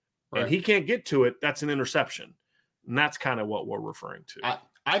and he can't get to it, that's an interception. And that's kind of what we're referring to.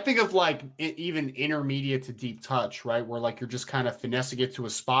 I think of like even intermediate to deep touch, right? Where like you're just kind of finessing it to a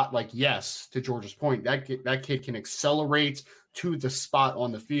spot. Like, yes, to George's point, that kid can accelerate to the spot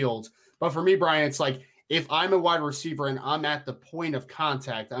on the field. But for me, Brian, it's like if I'm a wide receiver and I'm at the point of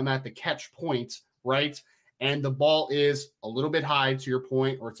contact, I'm at the catch point, right? And the ball is a little bit high to your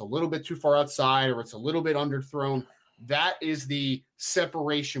point, or it's a little bit too far outside, or it's a little bit underthrown. That is the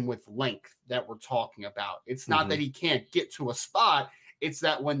separation with length that we're talking about. It's not that he can't get to a spot. It's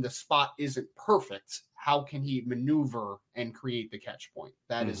that when the spot isn't perfect, how can he maneuver and create the catch point?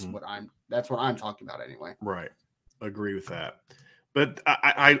 That is that's what I'm talking about anyway. Right. Agree with that. But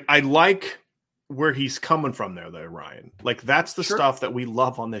I like where he's coming from there, though, Ryan. Like, that's the stuff that we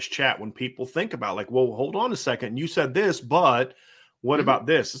love on this chat when people think about, like, well, hold on a second. You said this, but what about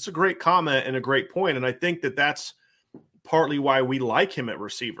this? It's a great comment and a great point. And I think that that's partly why we like him at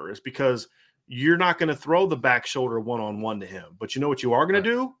receiver, is because you're not going to throw the back shoulder one-on-one to him. But you know what you are going to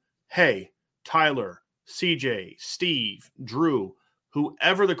do? Hey, Tyler, CJ, Steve, Drew,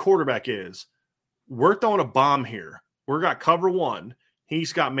 whoever the quarterback is, we're throwing a bomb here. We're got cover one.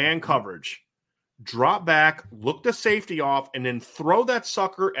 He's got man coverage. Drop back, look the safety off, and then throw that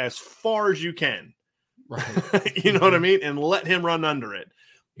sucker as far as you can. Right. You know what I mean? And let him run under it.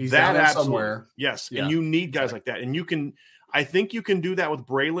 He's that somewhere. Yes. Yeah. And you need guys like that. And I think you can do that with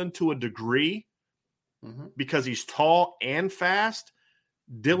Braylon to a degree because he's tall and fast.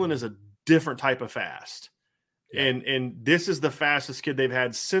 Dylan is a different type of fast. Yeah. And this is the fastest kid they've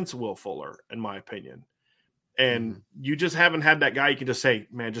had since Will Fuller, in my opinion. And you just haven't had that guy you can just say,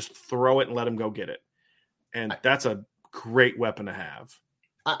 man, just throw it and let him go get it. And that's a great weapon to have.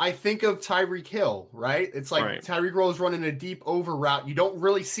 I think of Tyreek Hill, right? It's like Tyreek Hill is running a deep over route. You don't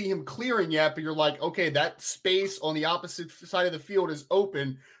really see him clearing yet, but you're like, okay, that space on the opposite side of the field is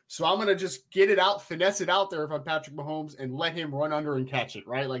open. So I'm going to just get it out, finesse it out there if I'm Patrick Mahomes and let him run under and catch it,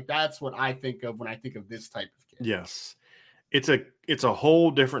 right? Like that's what I think of when I think of this type of kid. Yes. It's a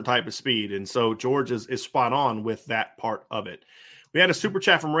whole different type of speed. And so George is spot on with that part of it. We had a super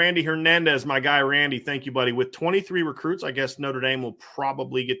chat from Randy Hernandez, my guy Randy. Thank you, buddy. With 23 recruits, I guess Notre Dame will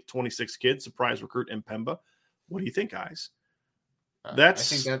probably get to 26 kids. Surprise recruit in Pemba. What do you think, guys? I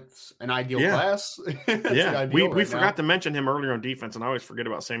think that's an ideal class. We forgot to mention him earlier on defense, and I always forget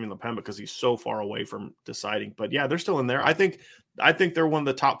about Samuel Pemba because he's so far away from deciding. But yeah, they're still in there. I think I think they're one of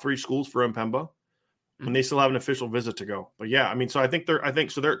the top 3 schools for Mpemba, and they still have an official visit to go. But yeah, I mean, so they're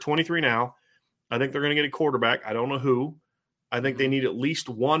at 23 now. I think they're going to get a quarterback. I don't know who. I think they need at least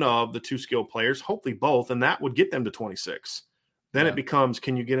one of the 2 skilled players, hopefully both, and that would get them to 26. Then it becomes,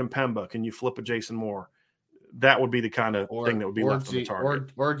 can you get Mpemba? Can you flip a Jason Moore? That would be the kind of thing that would be left on the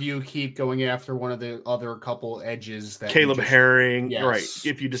target. Or do you keep going after one of the other couple edges? That Caleb Herring, right.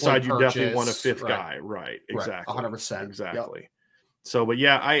 If you decide you definitely want a 5th guy. Right, exactly. 100%. Exactly. Yep. So, but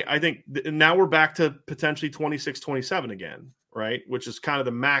yeah, I think now we're back to potentially 26, 27 again, right? Which is kind of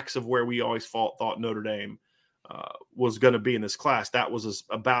the max of where we always thought Notre Dame was going to be in this class. That was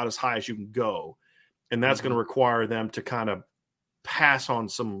about as high as you can go. And that's going to require them to kind of pass on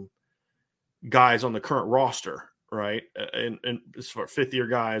some guys on the current roster, right? And as far 5th-year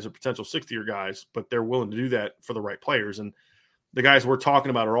guys or potential 6th-year guys, but they're willing to do that for the right players. And the guys we're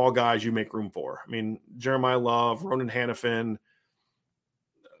talking about are all guys you make room for. I mean, Jeremiah Love, Ronan Hannafin,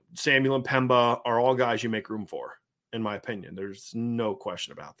 Samuel Mpemba are all guys you make room for, in my opinion. There's no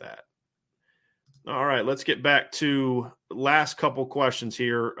question about that. All right, let's get back to last couple questions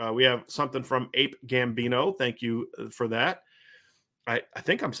here. We have something from Ape Gambino. Thank you for that. I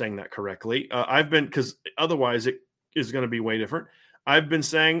think I'm saying that correctly. Because otherwise it is going to be way different. I've been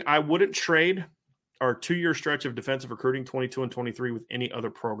saying I wouldn't trade our 2-year stretch of defensive recruiting, 22 and 23, with any other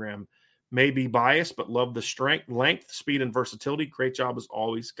program. May be biased, but love the strength, length, speed, and versatility. Great job as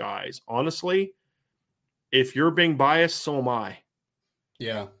always, guys. Honestly, if you're being biased, so am I.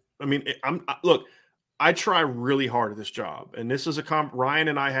 Yeah. I mean, look, I try really hard at this job, and this is Ryan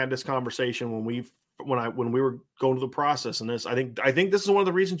and I had this conversation when we were going through the process. And this, I think this is one of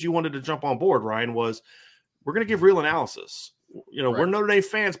the reasons you wanted to jump on board, Ryan, was we're going to give real analysis. You know, We're Notre Dame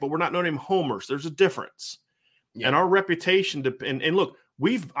fans, but we're not Notre Dame homers. There's a difference, and our reputation. And look,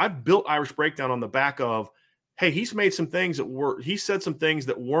 I've built Irish Breakdown on the back of, hey, he's made some things he said some things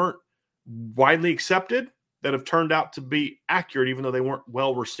that weren't widely accepted that have turned out to be accurate, even though they weren't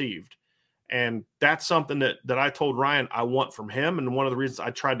well received. And that's something that I told Ryan I want from him. And one of the reasons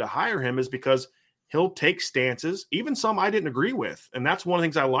I tried to hire him is because he'll take stances, even some I didn't agree with. And that's one of the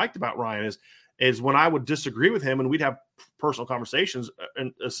things I liked about Ryan is when I would disagree with him and we'd have personal conversations,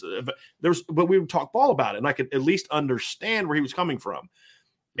 but we would talk ball about it, and I could at least understand where he was coming from.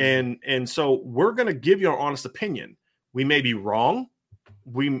 And so we're going to give you our honest opinion. We may be wrong.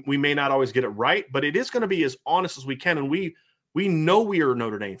 We may not always get it right, but it is going to be as honest as we can. And we know we are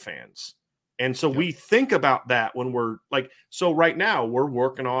Notre Dame fans. And so we think about that when we're like, so right now we're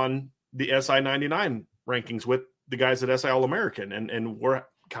working on the SI 99 rankings with the guys at SI All-American, and we're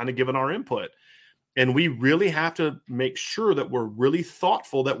kind of giving our input. And we really have to make sure that we're really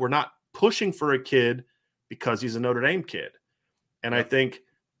thoughtful, that we're not pushing for a kid because he's a Notre Dame kid. And I think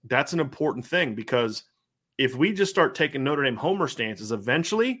that's an important thing, because if we just start taking Notre Dame homer stances,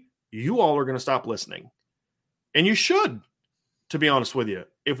 eventually you all are going to stop listening. And you should, to be honest with you,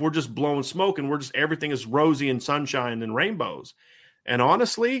 if we're just blowing smoke and everything is rosy and sunshine and rainbows. And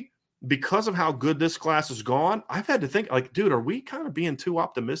honestly, because of how good this class has gone, I've had to think, like, dude, are we kind of being too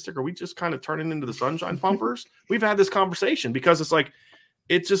optimistic? Are we just kind of turning into the sunshine pumpers? We've had this conversation because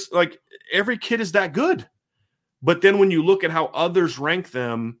it's just like every kid is that good. But then when you look at how others rank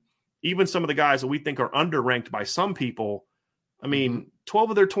them, even some of the guys that we think are underranked by some people, I mean, 12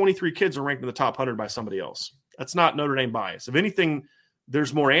 of their 23 kids are ranked in the top 100 by somebody else. That's not Notre Dame bias. If anything,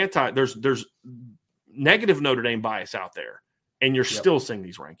 there's more there's negative Notre Dame bias out there, and you're still seeing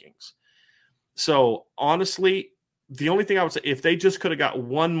these rankings. So honestly, the only thing I would say, if they just could have got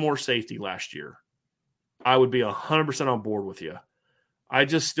one more safety last year, I would be 100% on board with you. I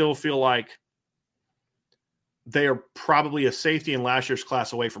just still feel like they are probably a safety in last year's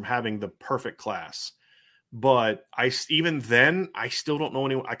class away from having the perfect class. But even then, I still don't know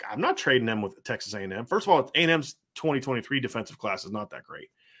anyone. I'm not trading them with Texas A&M. First of all, A&M's 2023 defensive class is not that great,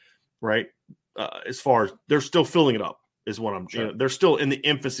 right? As far as they're still filling it up is what I'm. Sure. They're still in the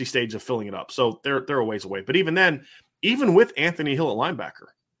infancy stage of filling it up, so they're a ways away. But even then, even with Anthony Hill at linebacker,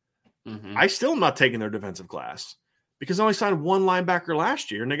 I still am not taking their defensive class because they only signed one linebacker last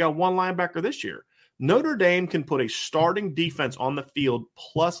year, and they got one linebacker this year. Notre Dame can put a starting defense on the field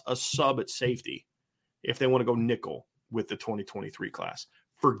plus a sub at safety if they want to go nickel with the 2023 class.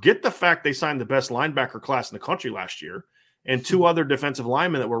 Forget the fact they signed the best linebacker class in the country last year and two other defensive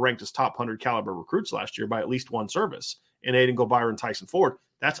linemen that were ranked as top 100 caliber recruits last year by at least one service in Aiden Goldbyron and Tyson Ford.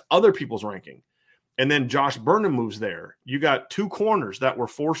 That's other people's ranking. And then Josh Burnham moves there. You got two corners that were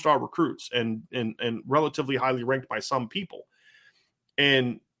 4-star recruits and relatively highly ranked by some people.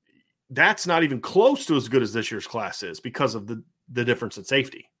 And that's not even close to as good as this year's class is because of the difference in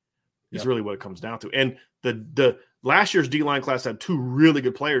safety. is really what it comes down to. And the last year's D-line class had 2 really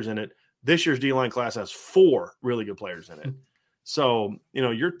good players in it. This year's D-line class has 4 really good players in it. So,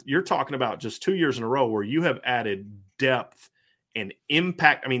 you're talking about just 2 years in a row where you have added depth and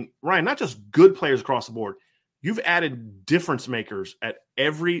impact. I mean, Ryan, not just good players across the board. You've added difference makers at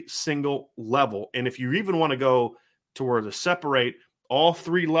every single level. And if you even want to go to where to separate all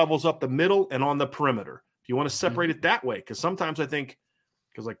 3 levels up the middle and on the perimeter, if you want to separate it that way, because sometimes I think,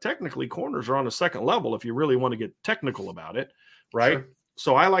 technically corners are on the second level if you really want to get technical about it, right? Sure.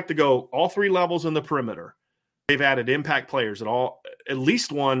 So I like to go all 3 levels in the perimeter. They've added impact players at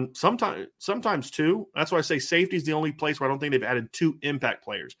least 1, sometimes 2. That's why I say safety is the only place where I don't think they've added 2 impact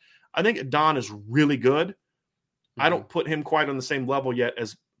players. I think Don is really good. I don't put him quite on the same level yet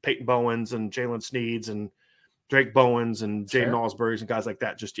as Peyton Bowens and Jalen Sneeds and Drake Bowens and Jaden Osbury's and guys like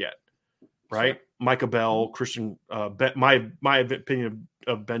that just yet, right? Sure. Micah Bell, Christian, my opinion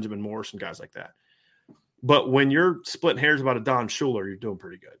of Benjamin Morris and guys like that. But when you're splitting hairs about a Don Schuler, you're doing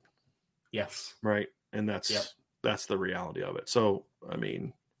pretty good. Yes. Right. And that's the reality of it. So, I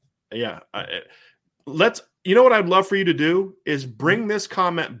mean, yeah, you know what I'd love for you to do is bring this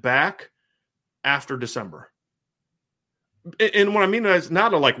comment back after December. And what I mean is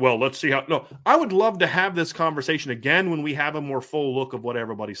not let's see how. No, I would love to have this conversation again when we have a more full look of what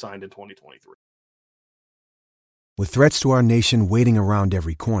everybody signed in 2023. With threats to our nation waiting around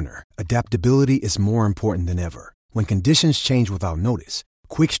every corner, adaptability is more important than ever. When conditions change without notice,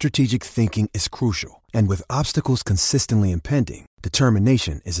 quick strategic thinking is crucial. And with obstacles consistently impending,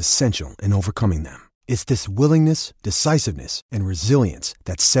 determination is essential in overcoming them. It's this willingness, decisiveness, and resilience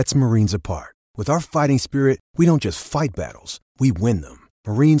that sets Marines apart. With our fighting spirit, we don't just fight battles, we win them.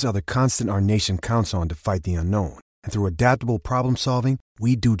 Marines are the constant our nation counts on to fight the unknown. And through adaptable problem solving,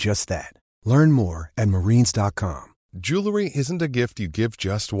 we do just that. Learn more at Marines.com. Jewelry isn't a gift you give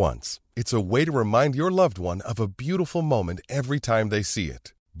just once. It's a way to remind your loved one of a beautiful moment every time they see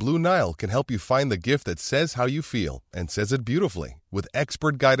it. Blue Nile can help you find the gift that says how you feel and says it beautifully, with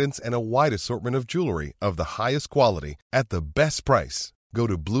expert guidance and a wide assortment of jewelry of the highest quality at the best price. Go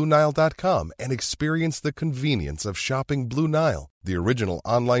to BlueNile.com and experience the convenience of shopping Blue Nile, the original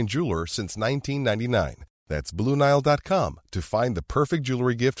online jeweler since 1999. That's BlueNile.com to find the perfect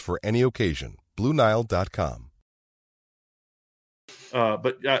jewelry gift for any occasion. BlueNile.com.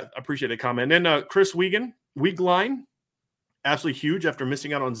 But I appreciate the comment. And then Chris Wiegline, absolutely huge after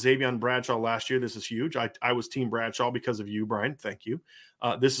missing out on Xavier Bradshaw last year. This is huge. I was Team Bradshaw because of you, Brian. Thank you.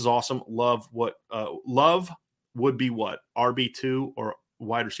 This is awesome. Love would be what? RB2 or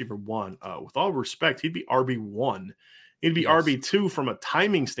wide receiver 1. With all respect, he'd be RB1. He'd be RB2 from a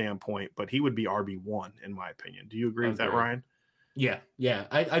timing standpoint, but he would be RB1 in my opinion. Do you agree with that, Ryan? Yeah.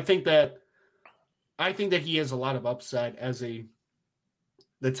 I think that he has a lot of upside as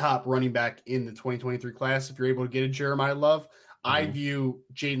the top running back in the 2023 class. If you're able to get a Jeremiah Love, I view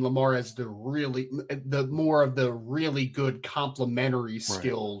Jaden Lamar as the more of the really good complementary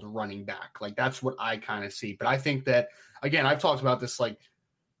skilled running back. Like that's what I kind of see. But I think that, again, I've talked about this,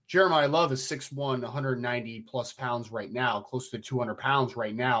 Jeremiah Love is 6'1", 190 plus pounds right now, close to 200 pounds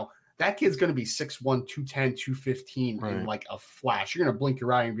right now. That kid's going to be 6'1", 210, 215 in a flash. You're going to blink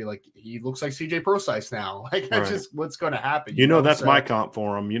your eye and be like, he looks like CJ Prosise now. That's just what's going to happen. That's my comp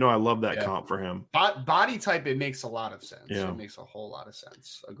for him. I love that comp for him. Body type, it makes a lot of sense. Yeah. It makes a whole lot of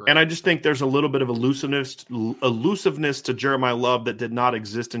sense. Agreed. And I just think there's a little bit of elusiveness to Jeremiah Love that did not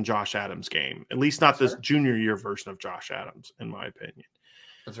exist in Josh Adams' game. At least not this junior year version of Josh Adams, in my opinion.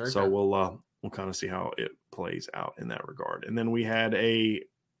 That's very so fair. We'll kind of see how it plays out in that regard. And then we had a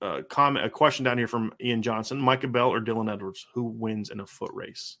question down here from Ian Johnson: Micah Bell or Dylan Edwards, who wins in a foot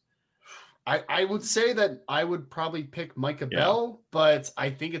race? I would say that I would probably pick Micah Bell, but I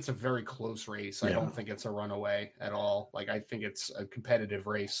think it's a very close race. I don't think it's a runaway at all. I think it's a competitive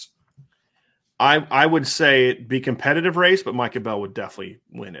race. I would say it'd be competitive race, but Micah Bell would definitely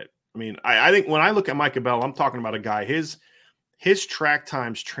win it. I mean, I think when I look at Micah Bell, I'm talking about a guy, his track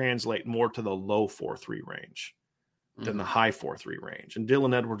times translate more to the low 4.3 range than the high 4.3 range. And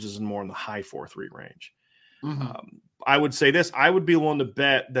Dylan Edwards is more in the high 4.3 range. I would say this: I would be willing to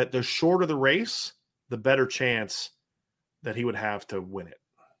bet that the shorter the race, the better chance that he would have to win it.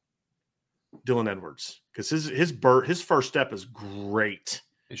 Dylan Edwards, because his first step is great.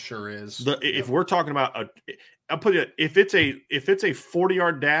 It sure is. If we're talking about if it's a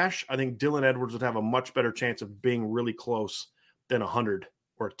 40-yard dash, I think Dylan Edwards would have a much better chance of being really close than 100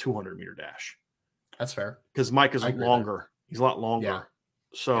 or a 200-meter dash. That's fair. Because Mike is longer. He's a lot longer. Yeah.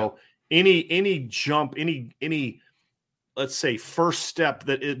 So any jump, any let's say, first step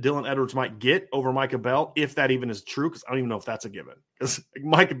that Dylan Edwards might get over Micah Bell, if that even is true, because I don't even know if that's a given, because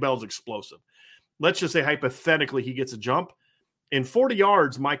Micah Bell's explosive. Let's just say hypothetically he gets a jump. In 40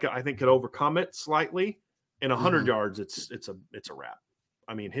 yards, Micah, I think, could overcome it slightly. In 100 yards, it's a wrap.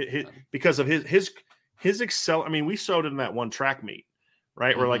 I mean, because of his I mean, we showed it in that one track meet,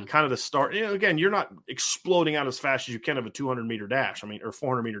 right? Where like kind of the start. Again, you're not exploding out as fast as you can of a 200-meter dash. I mean, or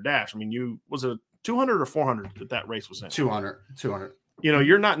 400-meter dash. I mean, was it 200 or 400 that race was in? 200.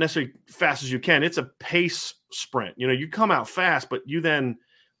 You're not necessarily fast as you can. It's a pace sprint. You come out fast, but you then,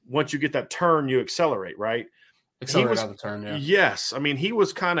 once you get that turn, you accelerate, right? Accelerate out the turn, yeah. Yes. I mean, he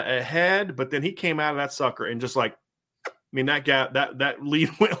was kind of ahead, but then he came out of that sucker and just like, I mean, that gap, that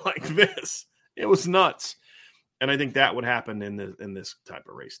lead went like this. It was nuts. And I think that would happen in this type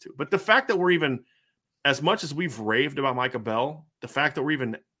of race too. But the fact that we're even, as much as we've raved about Micah Bell, the fact that we're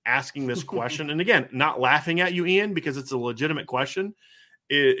even asking this question, and again, not laughing at you, Ian, because it's a legitimate question,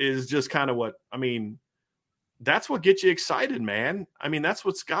 is just kind of what, I mean, that's what gets you excited, man. I mean, that's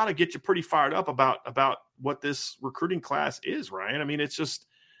what's got to get you pretty fired up about what this recruiting class is, Ryan. I mean, it's just,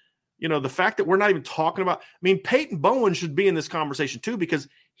 the fact that we're not even talking about, I mean, Peyton Bowen should be in this conversation too, because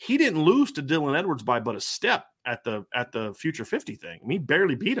he didn't lose to Dylan Edwards by but a step at the Future 50 thing. I mean, he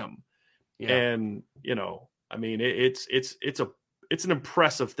barely beat him. Yeah. And, I mean, it's an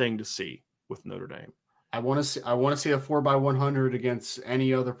impressive thing to see with Notre Dame. I want to see a 4x100 against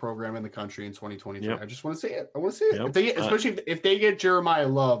any other program in the country in 2023. Yep. I just want to see it. I want to see it. Especially if they get Jeremiah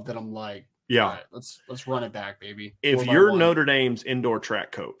Love, then I'm like, yeah, right, let's run it back, baby. If you're Notre Dame's indoor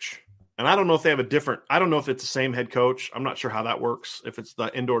track coach, and I don't know if they have I don't know if it's the same head coach. I'm not sure how that works. If it's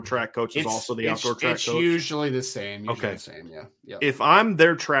the indoor track coach is also the outdoor track coach. It's usually the same. Okay. The same, yeah. Yep. If I'm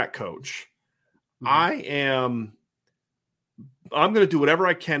their track coach, I'm going to do whatever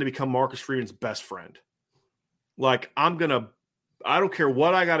I can to become Marcus Freeman's best friend. Like, I don't care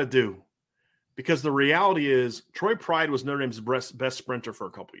what I got to do, because the reality is Troy Pride was Notre Dame's best sprinter for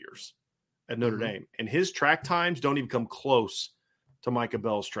a couple years at Notre Dame, and his track times don't even come close to Micah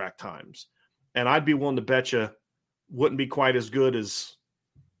Bell's track times. And I'd be willing to bet you wouldn't be quite as good as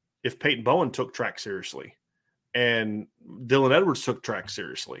if Peyton Bowen took track seriously and Dylan Edwards took track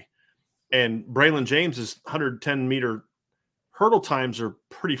seriously. And Braylon James's 110-meter hurdle times are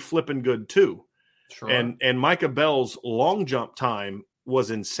pretty flipping good too. Sure. And Micah Bell's long jump time was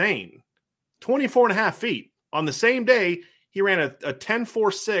insane. 24 and a half feet. On the same day, he ran a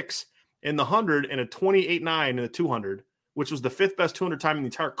 10.46 in the 100 and a 28.9 in the 200, which was the fifth best 200 time in the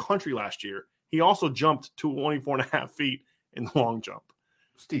entire country last year. He also jumped 24 and a half feet in the long jump.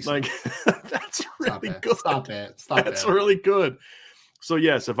 Like, that's really good. Stop it. That's really good. So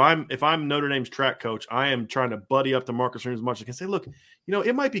yes, if I'm Notre Dame's track coach, I am trying to buddy up to Marcus Freeman as much as I can. Say, look,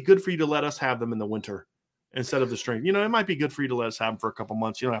 it might be good for you to let us have them in the winter instead of the spring. It might be good for you to let us have them for a couple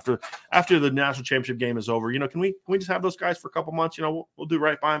months. After the national championship game is over, can we just have those guys for a couple months? We'll do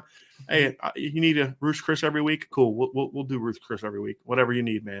right by them. Hey, you need a Ruth Chris every week? Cool. We'll do Ruth Chris every week. Whatever you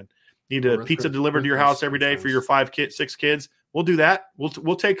need, man. Need a pizza delivered to your house every day for your 6 kids? We'll do that.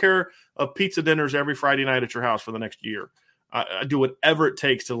 We'll take care of pizza dinners every Friday night at your house for the next year. I do whatever it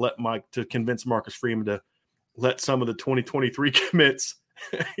takes to convince Marcus Freeman to let some of the 2023 commits,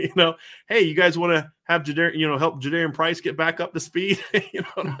 hey, you guys want to have help Jadarian Price get back up to speed? You know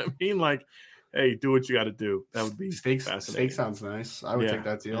what I mean? Like, hey, do what you got to do. That would be fascinating. Steak sounds nice. I would take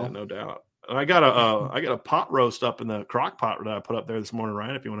that deal. Yeah, no doubt. I got a pot roast up in the crock pot that I put up there this morning,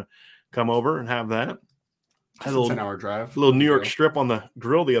 Ryan, if you want to come over and have that. Had a little 10-hour drive. A little New York strip on the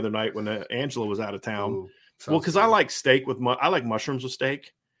grill the other night when Angela was out of town. Ooh. Well, because I like steak I like mushrooms with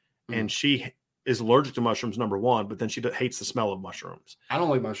steak, and she is allergic to mushrooms, number one, but then she hates the smell of mushrooms. I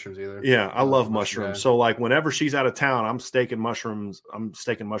don't like mushrooms either. Yeah, I love mushrooms. So like whenever she's out of town, I'm staking mushrooms in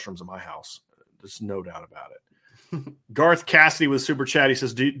my house. There's no doubt about it. Garth Cassidy with Super Chat. He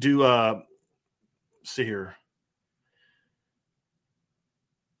says, see here.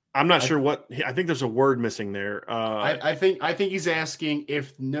 I'm not sure I think there's a word missing there. I think he's asking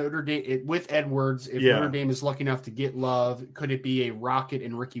if Notre Dame with Edwards, if Notre Dame is lucky enough to get Love, could it be a Rocket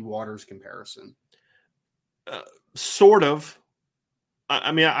and Ricky Waters comparison? Sort of.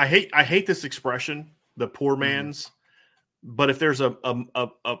 I mean, I hate this expression, the poor man's, but if there's a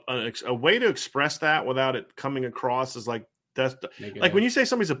way to express that without it coming across as like that's like when you say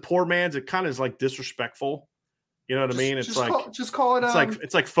somebody's a poor man's, it kind of is like disrespectful. You know what I mean? It's like call it.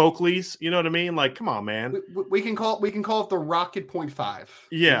 It's like Folkleys. You know what I mean? Like, come on, man. We can call it the Rocket 0.5.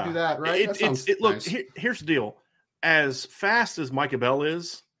 Yeah, do that right. Look, here's the deal. As fast as Micah Bell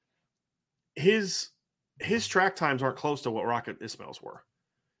is, his track times aren't close to what Rocket Ismail's were.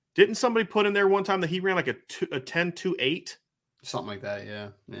 Didn't somebody put in there one time that he ran like a 10.28? Something like that, yeah.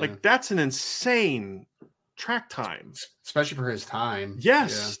 Like, that's an insane track time. Especially for his time.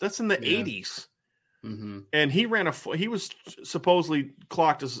 Yes, that's in the 80s. Mm-hmm. And he was supposedly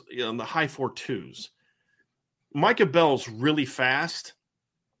clocked as in the high 4.2s. Micah Bell's really fast,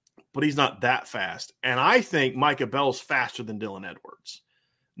 but he's not that fast. And I think Micah Bell's faster than Dylan Edwards.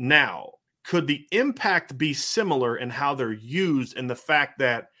 Now, could the impact be similar in how they're used and the fact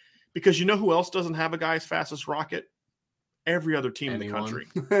that, because you know who else doesn't have a guy as fast as Rocket? Every other team in the country.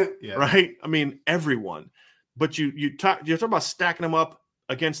 Yeah. Right? I mean, everyone. But you're talking about stacking them up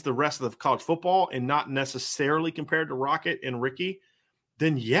against the rest of the college football and not necessarily compared to Rocket and Ricky,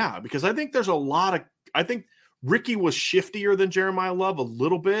 then yeah, because I think there's I think Ricky was shiftier than Jeremiah Love a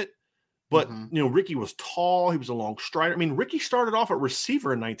little bit, but Ricky was tall. He was a long strider. I mean, Ricky started off at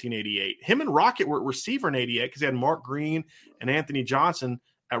receiver in 1988. Him and Rocket were at receiver in 88 because he had Mark Green and Anthony Johnson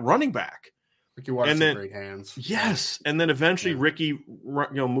at running back. Ricky Waters had great hands. Yes. And then eventually Ricky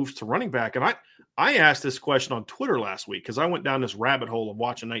moves to running back. And I asked this question on Twitter last week because I went down this rabbit hole of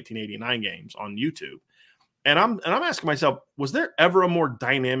watching 1989 games on YouTube. And I'm asking myself, was there ever a more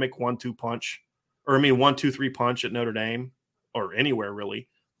dynamic 1-2 punch? Or 1-2-3 punch at Notre Dame or anywhere really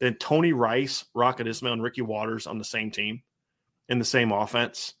than Tony Rice, Rocket Ismail, and Ricky Waters on the same team in the same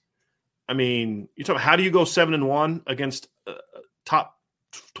offense? I mean, you talk, how do you go 7-1 against top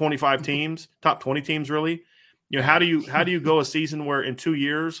 25 teams, top 20 teams really? How do you go a season where in 2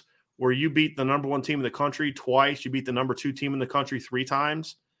 years where you beat the number 1 team in the country twice, you beat the number 2 team in the country 3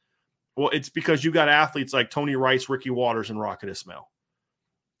 times? Well, it's because you got athletes like Tony Rice, Ricky Waters, and Rocket Ismail.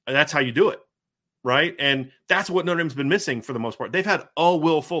 And that's how you do it. Right. And that's what Notre Dame's been missing for the most part. They've had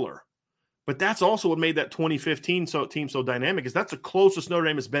Will Fuller, but that's also what made that 2015 team so dynamic, is that's the closest Notre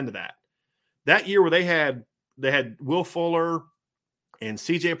Dame has been to that. That year where they had Will Fuller and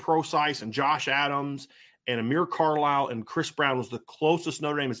CJ Prosise and Josh Adams and Amir Carlisle and Chris Brown was the closest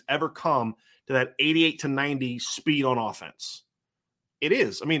Notre Dame has ever come to that 88-90 speed on offense. It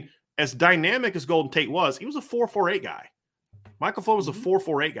is. I mean, as dynamic as Golden Tate was, he was a 4.48 guy. Michael Fuller was a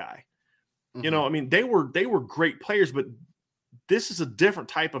 4.48 guy. They were great players, but this is a different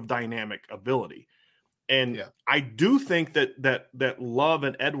type of dynamic ability. And I do think that Love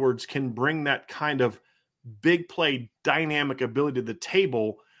and Edwards can bring that kind of big play dynamic ability to the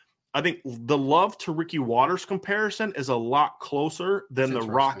table. I think the Love to Ricky Waters comparison is a lot closer than the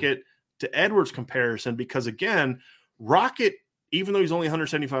Rocket to Edwards comparison, because again, Rocket, even though he's only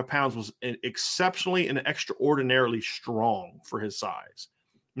 175 pounds, was exceptionally and extraordinarily strong for his size.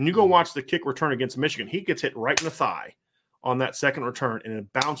 When you go watch the kick return against Michigan, he gets hit right in the thigh on that second return, and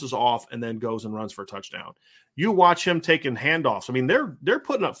it bounces off and then goes and runs for a touchdown. You watch him taking handoffs. I mean, they're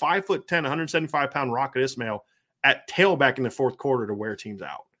putting up 5'10", 175-pound Rocket Ismail at tailback in the fourth quarter to wear teams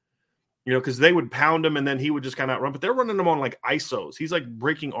out. Because they would pound him and then he would just kind of outrun. But they're running him on like ISOs. He's like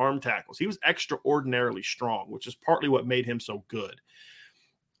breaking arm tackles. He was extraordinarily strong, which is partly what made him so good.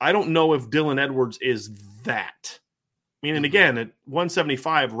 I don't know if Dylan Edwards is that. And again, at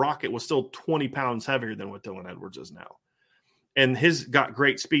 175, Rocket was still 20 pounds heavier than what Dylan Edwards is now. And his got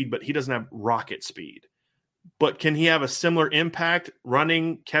great speed, but he doesn't have Rocket speed. But can he have a similar impact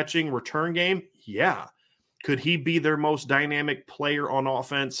running, catching, return game? Yeah. Could he be their most dynamic player on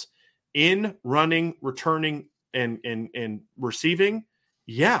offense in running, returning, and receiving?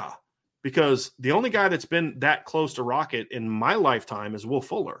 Yeah. Because the only guy that's been that close to Rocket in my lifetime is Will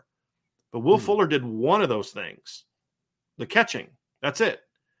Fuller. But Will Fuller did one of those things. The catching. That's it.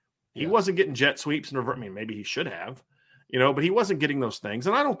 He wasn't getting jet sweeps and revert. Maybe he should have, but he wasn't getting those things.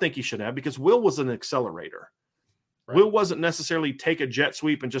 And I don't think he should have, because Will was an accelerator. Right. Will wasn't necessarily take a jet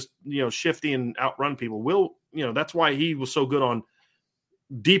sweep and just, shifty and outrun people. Will, that's why he was so good on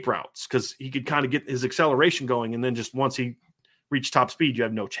deep routes, because he could kind of get his acceleration going. And then just once he reached top speed, you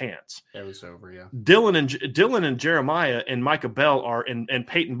have no chance. It was over, yeah. Dylan and Jeremiah and Micah Bell are, and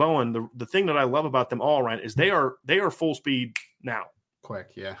Peyton Bowen, the thing that I love about them all, Ryan, is they are full speed now.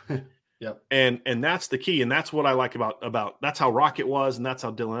 Quick, yeah. Yep. And that's the key. And that's what I like about that's how Rocket was, and that's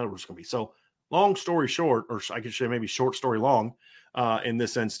how Dylan Edwards is going to be. So long story short, or I could say maybe short story long, in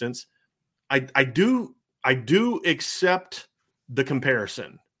this instance, I do accept the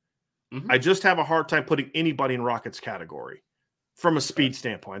comparison. I just have a hard time putting anybody in Rocket's category from a speed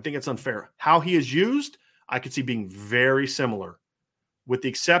standpoint. I think it's unfair. How he is used, I could see being very similar, with the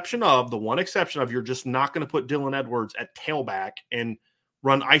exception of you're just not going to put Dylan Edwards at tailback and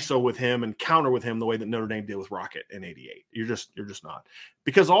run ISO with him and counter with him the way that Notre Dame did with Rocket in 88. You're just not.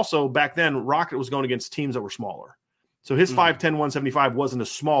 Because also back then, Rocket was going against teams that were smaller. So his 5'10", 175 wasn't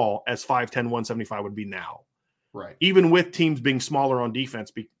as small as 5'10", 175 would be now. Right. Even with teams being smaller on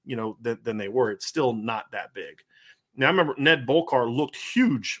defense, than they were, it's still not that big. Now, I remember Ned Bolkar looked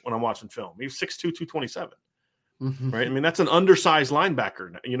huge when I'm watching film. He was 6'2", 227. Right? I mean, that's an undersized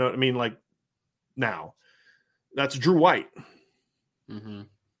linebacker. You know what I mean? Like, now. That's Drew White. Mm-hmm.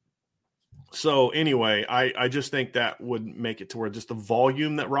 So, anyway, I just think that would make it to where just the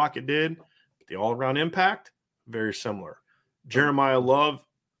volume that Rocket did, the all-around impact, very similar. Jeremiah Love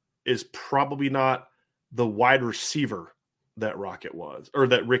is probably not the wide receiver that Rocket was, or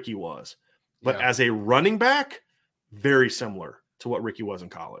that Ricky was. But as a running back, very similar to what Ricky was in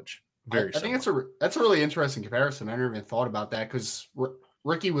college. Very similar. I think that's a really interesting comparison. I never even thought about that because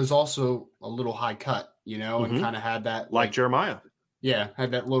Ricky was also a little high cut, and kind of had that like Jeremiah. Yeah,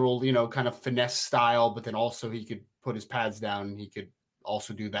 had that little, kind of finesse style, but then also he could put his pads down and he could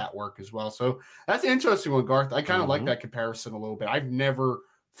also do that work as well. So that's an interesting one, Garth. I kind of like that comparison a little bit. I've never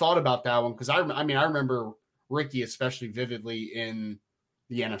thought about that one because I remember Ricky especially vividly in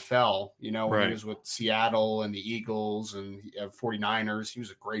the NFL, when he was with Seattle and the Eagles and 49ers. He was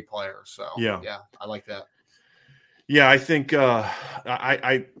a great player. So yeah, I like that. Yeah, I think but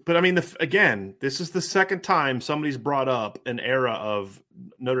I mean, again, this is the second time somebody's brought up an era of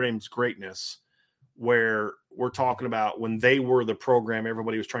Notre Dame's greatness where we're talking about when they were the program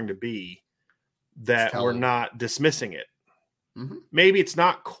everybody was trying to be, that we're not dismissing it. Mm-hmm. Maybe it's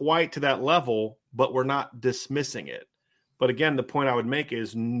not quite to that level, but we're not dismissing it. But again, the point I would make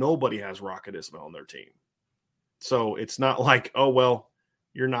is nobody has Rocket Ismail on their team. So it's not like, oh, well,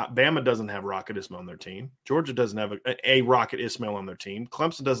 you're not. Bama doesn't have Rocket Ismail on their team. Georgia doesn't have a Rocket Ismail on their team.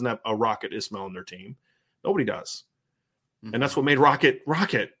 Clemson doesn't have a Rocket Ismail on their team. Nobody does. Mm-hmm. And that's what made Rocket.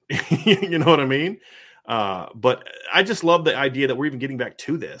 You know what I mean? But I just love the idea that we're even getting back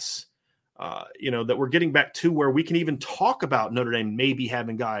to this. That we're getting back to where we can even talk about Notre Dame maybe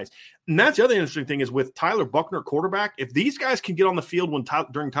having guys. And that's the other interesting thing is with Tyler Buchner quarterback, if these guys can get on the field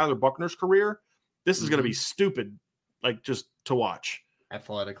during Tyler Buchner's career, this is going to be stupid, like just to watch.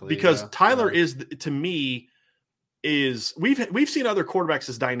 Athletically. Because Tyler is, to me, we've seen other quarterbacks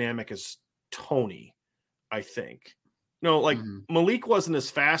as dynamic as Tony, I think. Malik wasn't as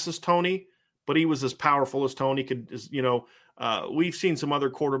fast as Tony, but he was as powerful as Tony we've seen some other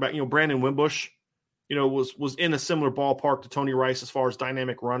quarterback, Brandon Wimbush, was in a similar ballpark to Tony Rice as far as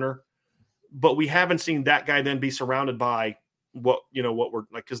dynamic runner, but we haven't seen that guy then be surrounded by what we're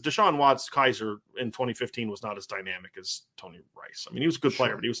like, because Deshaun Watts Kaiser in 2015 was not as dynamic as Tony Rice. I mean, he was a good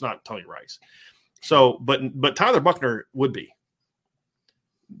player, but he was not Tony Rice. So, but Tyler Buchner would be.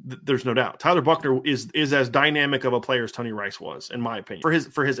 There's no doubt. Tyler Buchner is as dynamic of a player as Tony Rice was, in my opinion,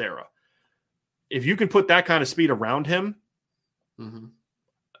 for his era. If you can put that kind of speed around him,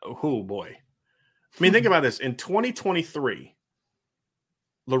 oh boy. I mean, think about this. In 2023,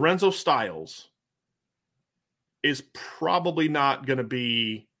 Lorenzo Styles is probably not going to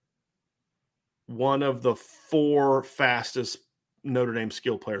be one of the 4 fastest Notre Dame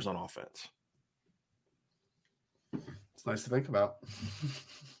skill players on offense. It's nice to think about.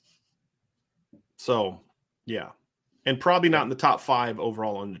 So, yeah. And probably not in the top 5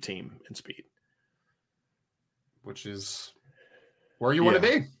 overall on the team in speed. Which is where you want to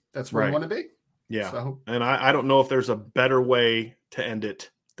be. That's where you want to be. Yeah. So. And I don't know if there's a better way to end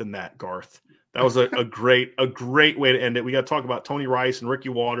it than that, Garth. That was a great way to end it. We got to talk about Tony Rice and Ricky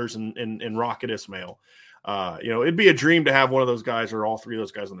Waters and Rocket Ismail. It'd be a dream to have one of those guys or all 3 of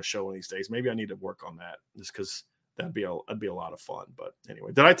those guys on the show in these days. Maybe I need to work on that just because that'd be a lot of fun. But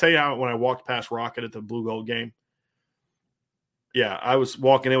anyway, did I tell you how when I walked past Rocket at the Blue Gold game? Yeah, I was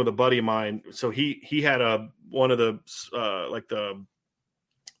walking in with a buddy of mine. So he had one of the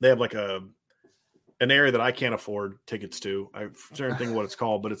they have like an area that I can't afford tickets to. I'm trying to think of what it's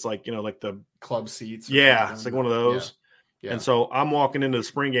called, but it's like, like the club seats. Yeah, it's like one of those. Yeah. And so I'm walking into the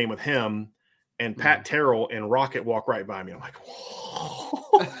spring game with him, and Pat Terrell and Rocket walk right by me. I'm like,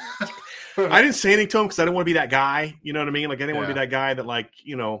 whoa. I didn't say anything to him because I didn't want to be that guy. You know what I mean? Like, I didn't want to be that guy that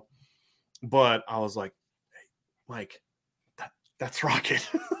but I was like, hey, Mike, that's Rocket.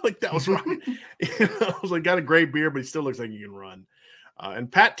 Like, that was Rocket. I was like, got a great beard, but he still looks like he can run.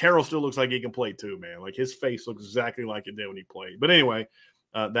 And Pat Terrell still looks like he can play too, man. Like, his face looks exactly like it did when he played. But anyway,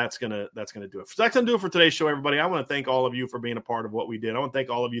 that's gonna do it. So that's gonna do it for today's show, everybody. I want to thank all of you for being a part of what we did. I want to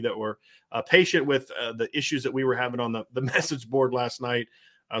thank all of you that were patient with the issues that we were having on the message board last night.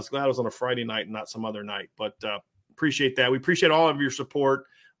 I was glad it was on a Friday night and not some other night, but appreciate that. We appreciate all of your support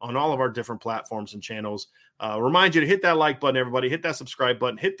on all of our different platforms and channels. Remind you to hit that like button, everybody. Hit that subscribe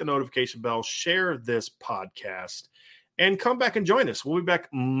button. Hit the notification bell. Share this podcast. And come back and join us. We'll be back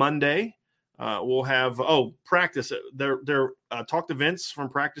Monday. We'll have practice. They're talked to Vince from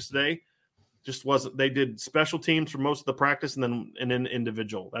practice today. just wasn't. They did special teams for most of the practice and then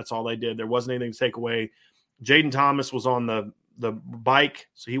individual. That's all they did. There wasn't anything to take away. Jaden Thomas was on the bike,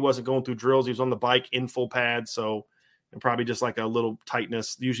 so he wasn't going through drills. He was on the bike in full pads, so and probably just like a little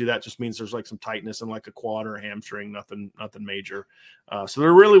tightness. Usually that just means there's like some tightness in like a quad or a hamstring, nothing major. So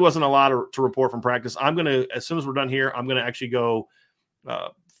there really wasn't a lot to report from practice. I'm going to, as soon as we're done here, I'm going to actually go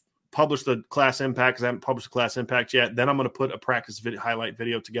publish the class impact because I haven't published the class impact yet. Then I'm going to put a practice highlight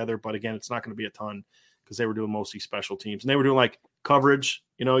video together. But again, it's not going to be a ton because they were doing mostly special teams and they were doing like coverage.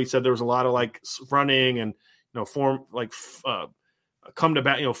 He said there was a lot of like running and, form like come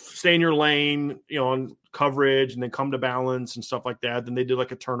to stay in your lane, on coverage and then come to balance and stuff like that. Then they did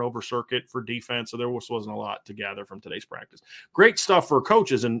like a turnover circuit for defense. So there wasn't a lot to gather from today's practice. Great stuff for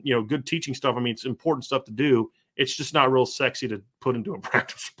coaches and, good teaching stuff. I mean, it's important stuff to do. It's just not real sexy to put into a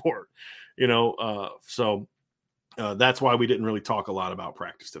practice report, so that's why we didn't really talk a lot about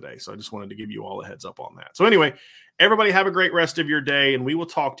practice today. So I just wanted to give you all a heads up on that. So anyway, everybody have a great rest of your day. And we will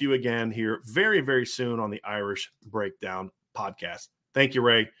talk to you again here very, very soon on the Irish Breakdown podcast. Thank you,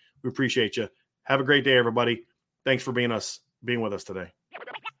 Ray. We appreciate you. Have a great day, everybody. Thanks for being with us today.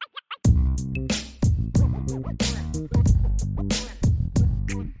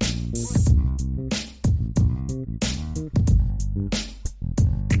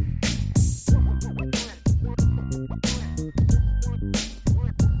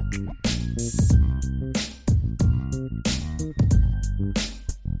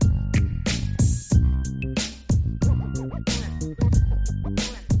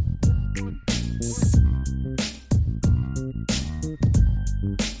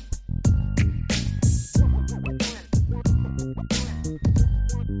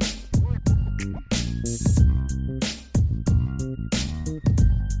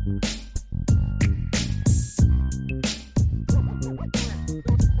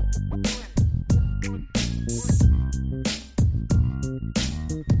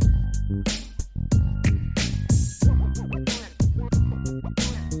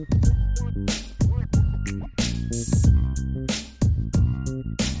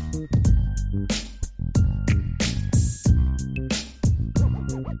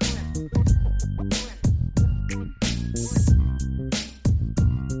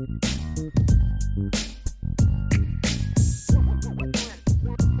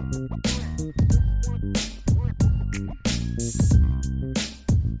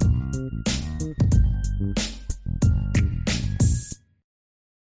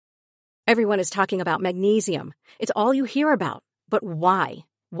 Everyone is talking about magnesium. It's all you hear about. But why?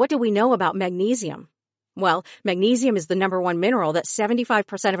 What do we know about magnesium? Well, magnesium is the number one mineral that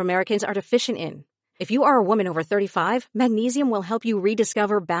 75% of Americans are deficient in. If you are a woman over 35, magnesium will help you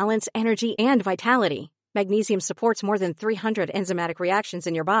rediscover balance, energy, and vitality. Magnesium supports more than 300 enzymatic reactions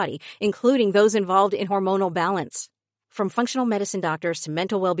in your body, including those involved in hormonal balance. From functional medicine doctors to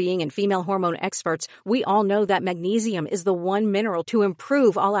mental well-being and female hormone experts, we all know that magnesium is the one mineral to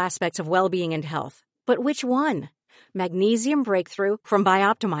improve all aspects of well-being and health. But which one? Magnesium Breakthrough from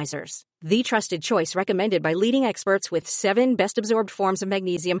Bioptimizers, the trusted choice recommended by leading experts with 7 best-absorbed forms of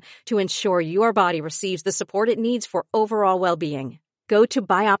magnesium to ensure your body receives the support it needs for overall well-being. Go to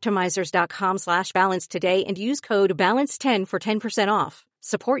bioptimizers.com/balance today and use code BALANCE10 for 10% off.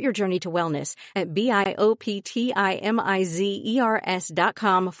 Support your journey to wellness at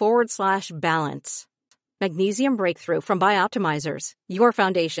bioptimizers.com/balance. Magnesium Breakthrough from Bioptimizers, your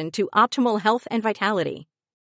foundation to optimal health and vitality.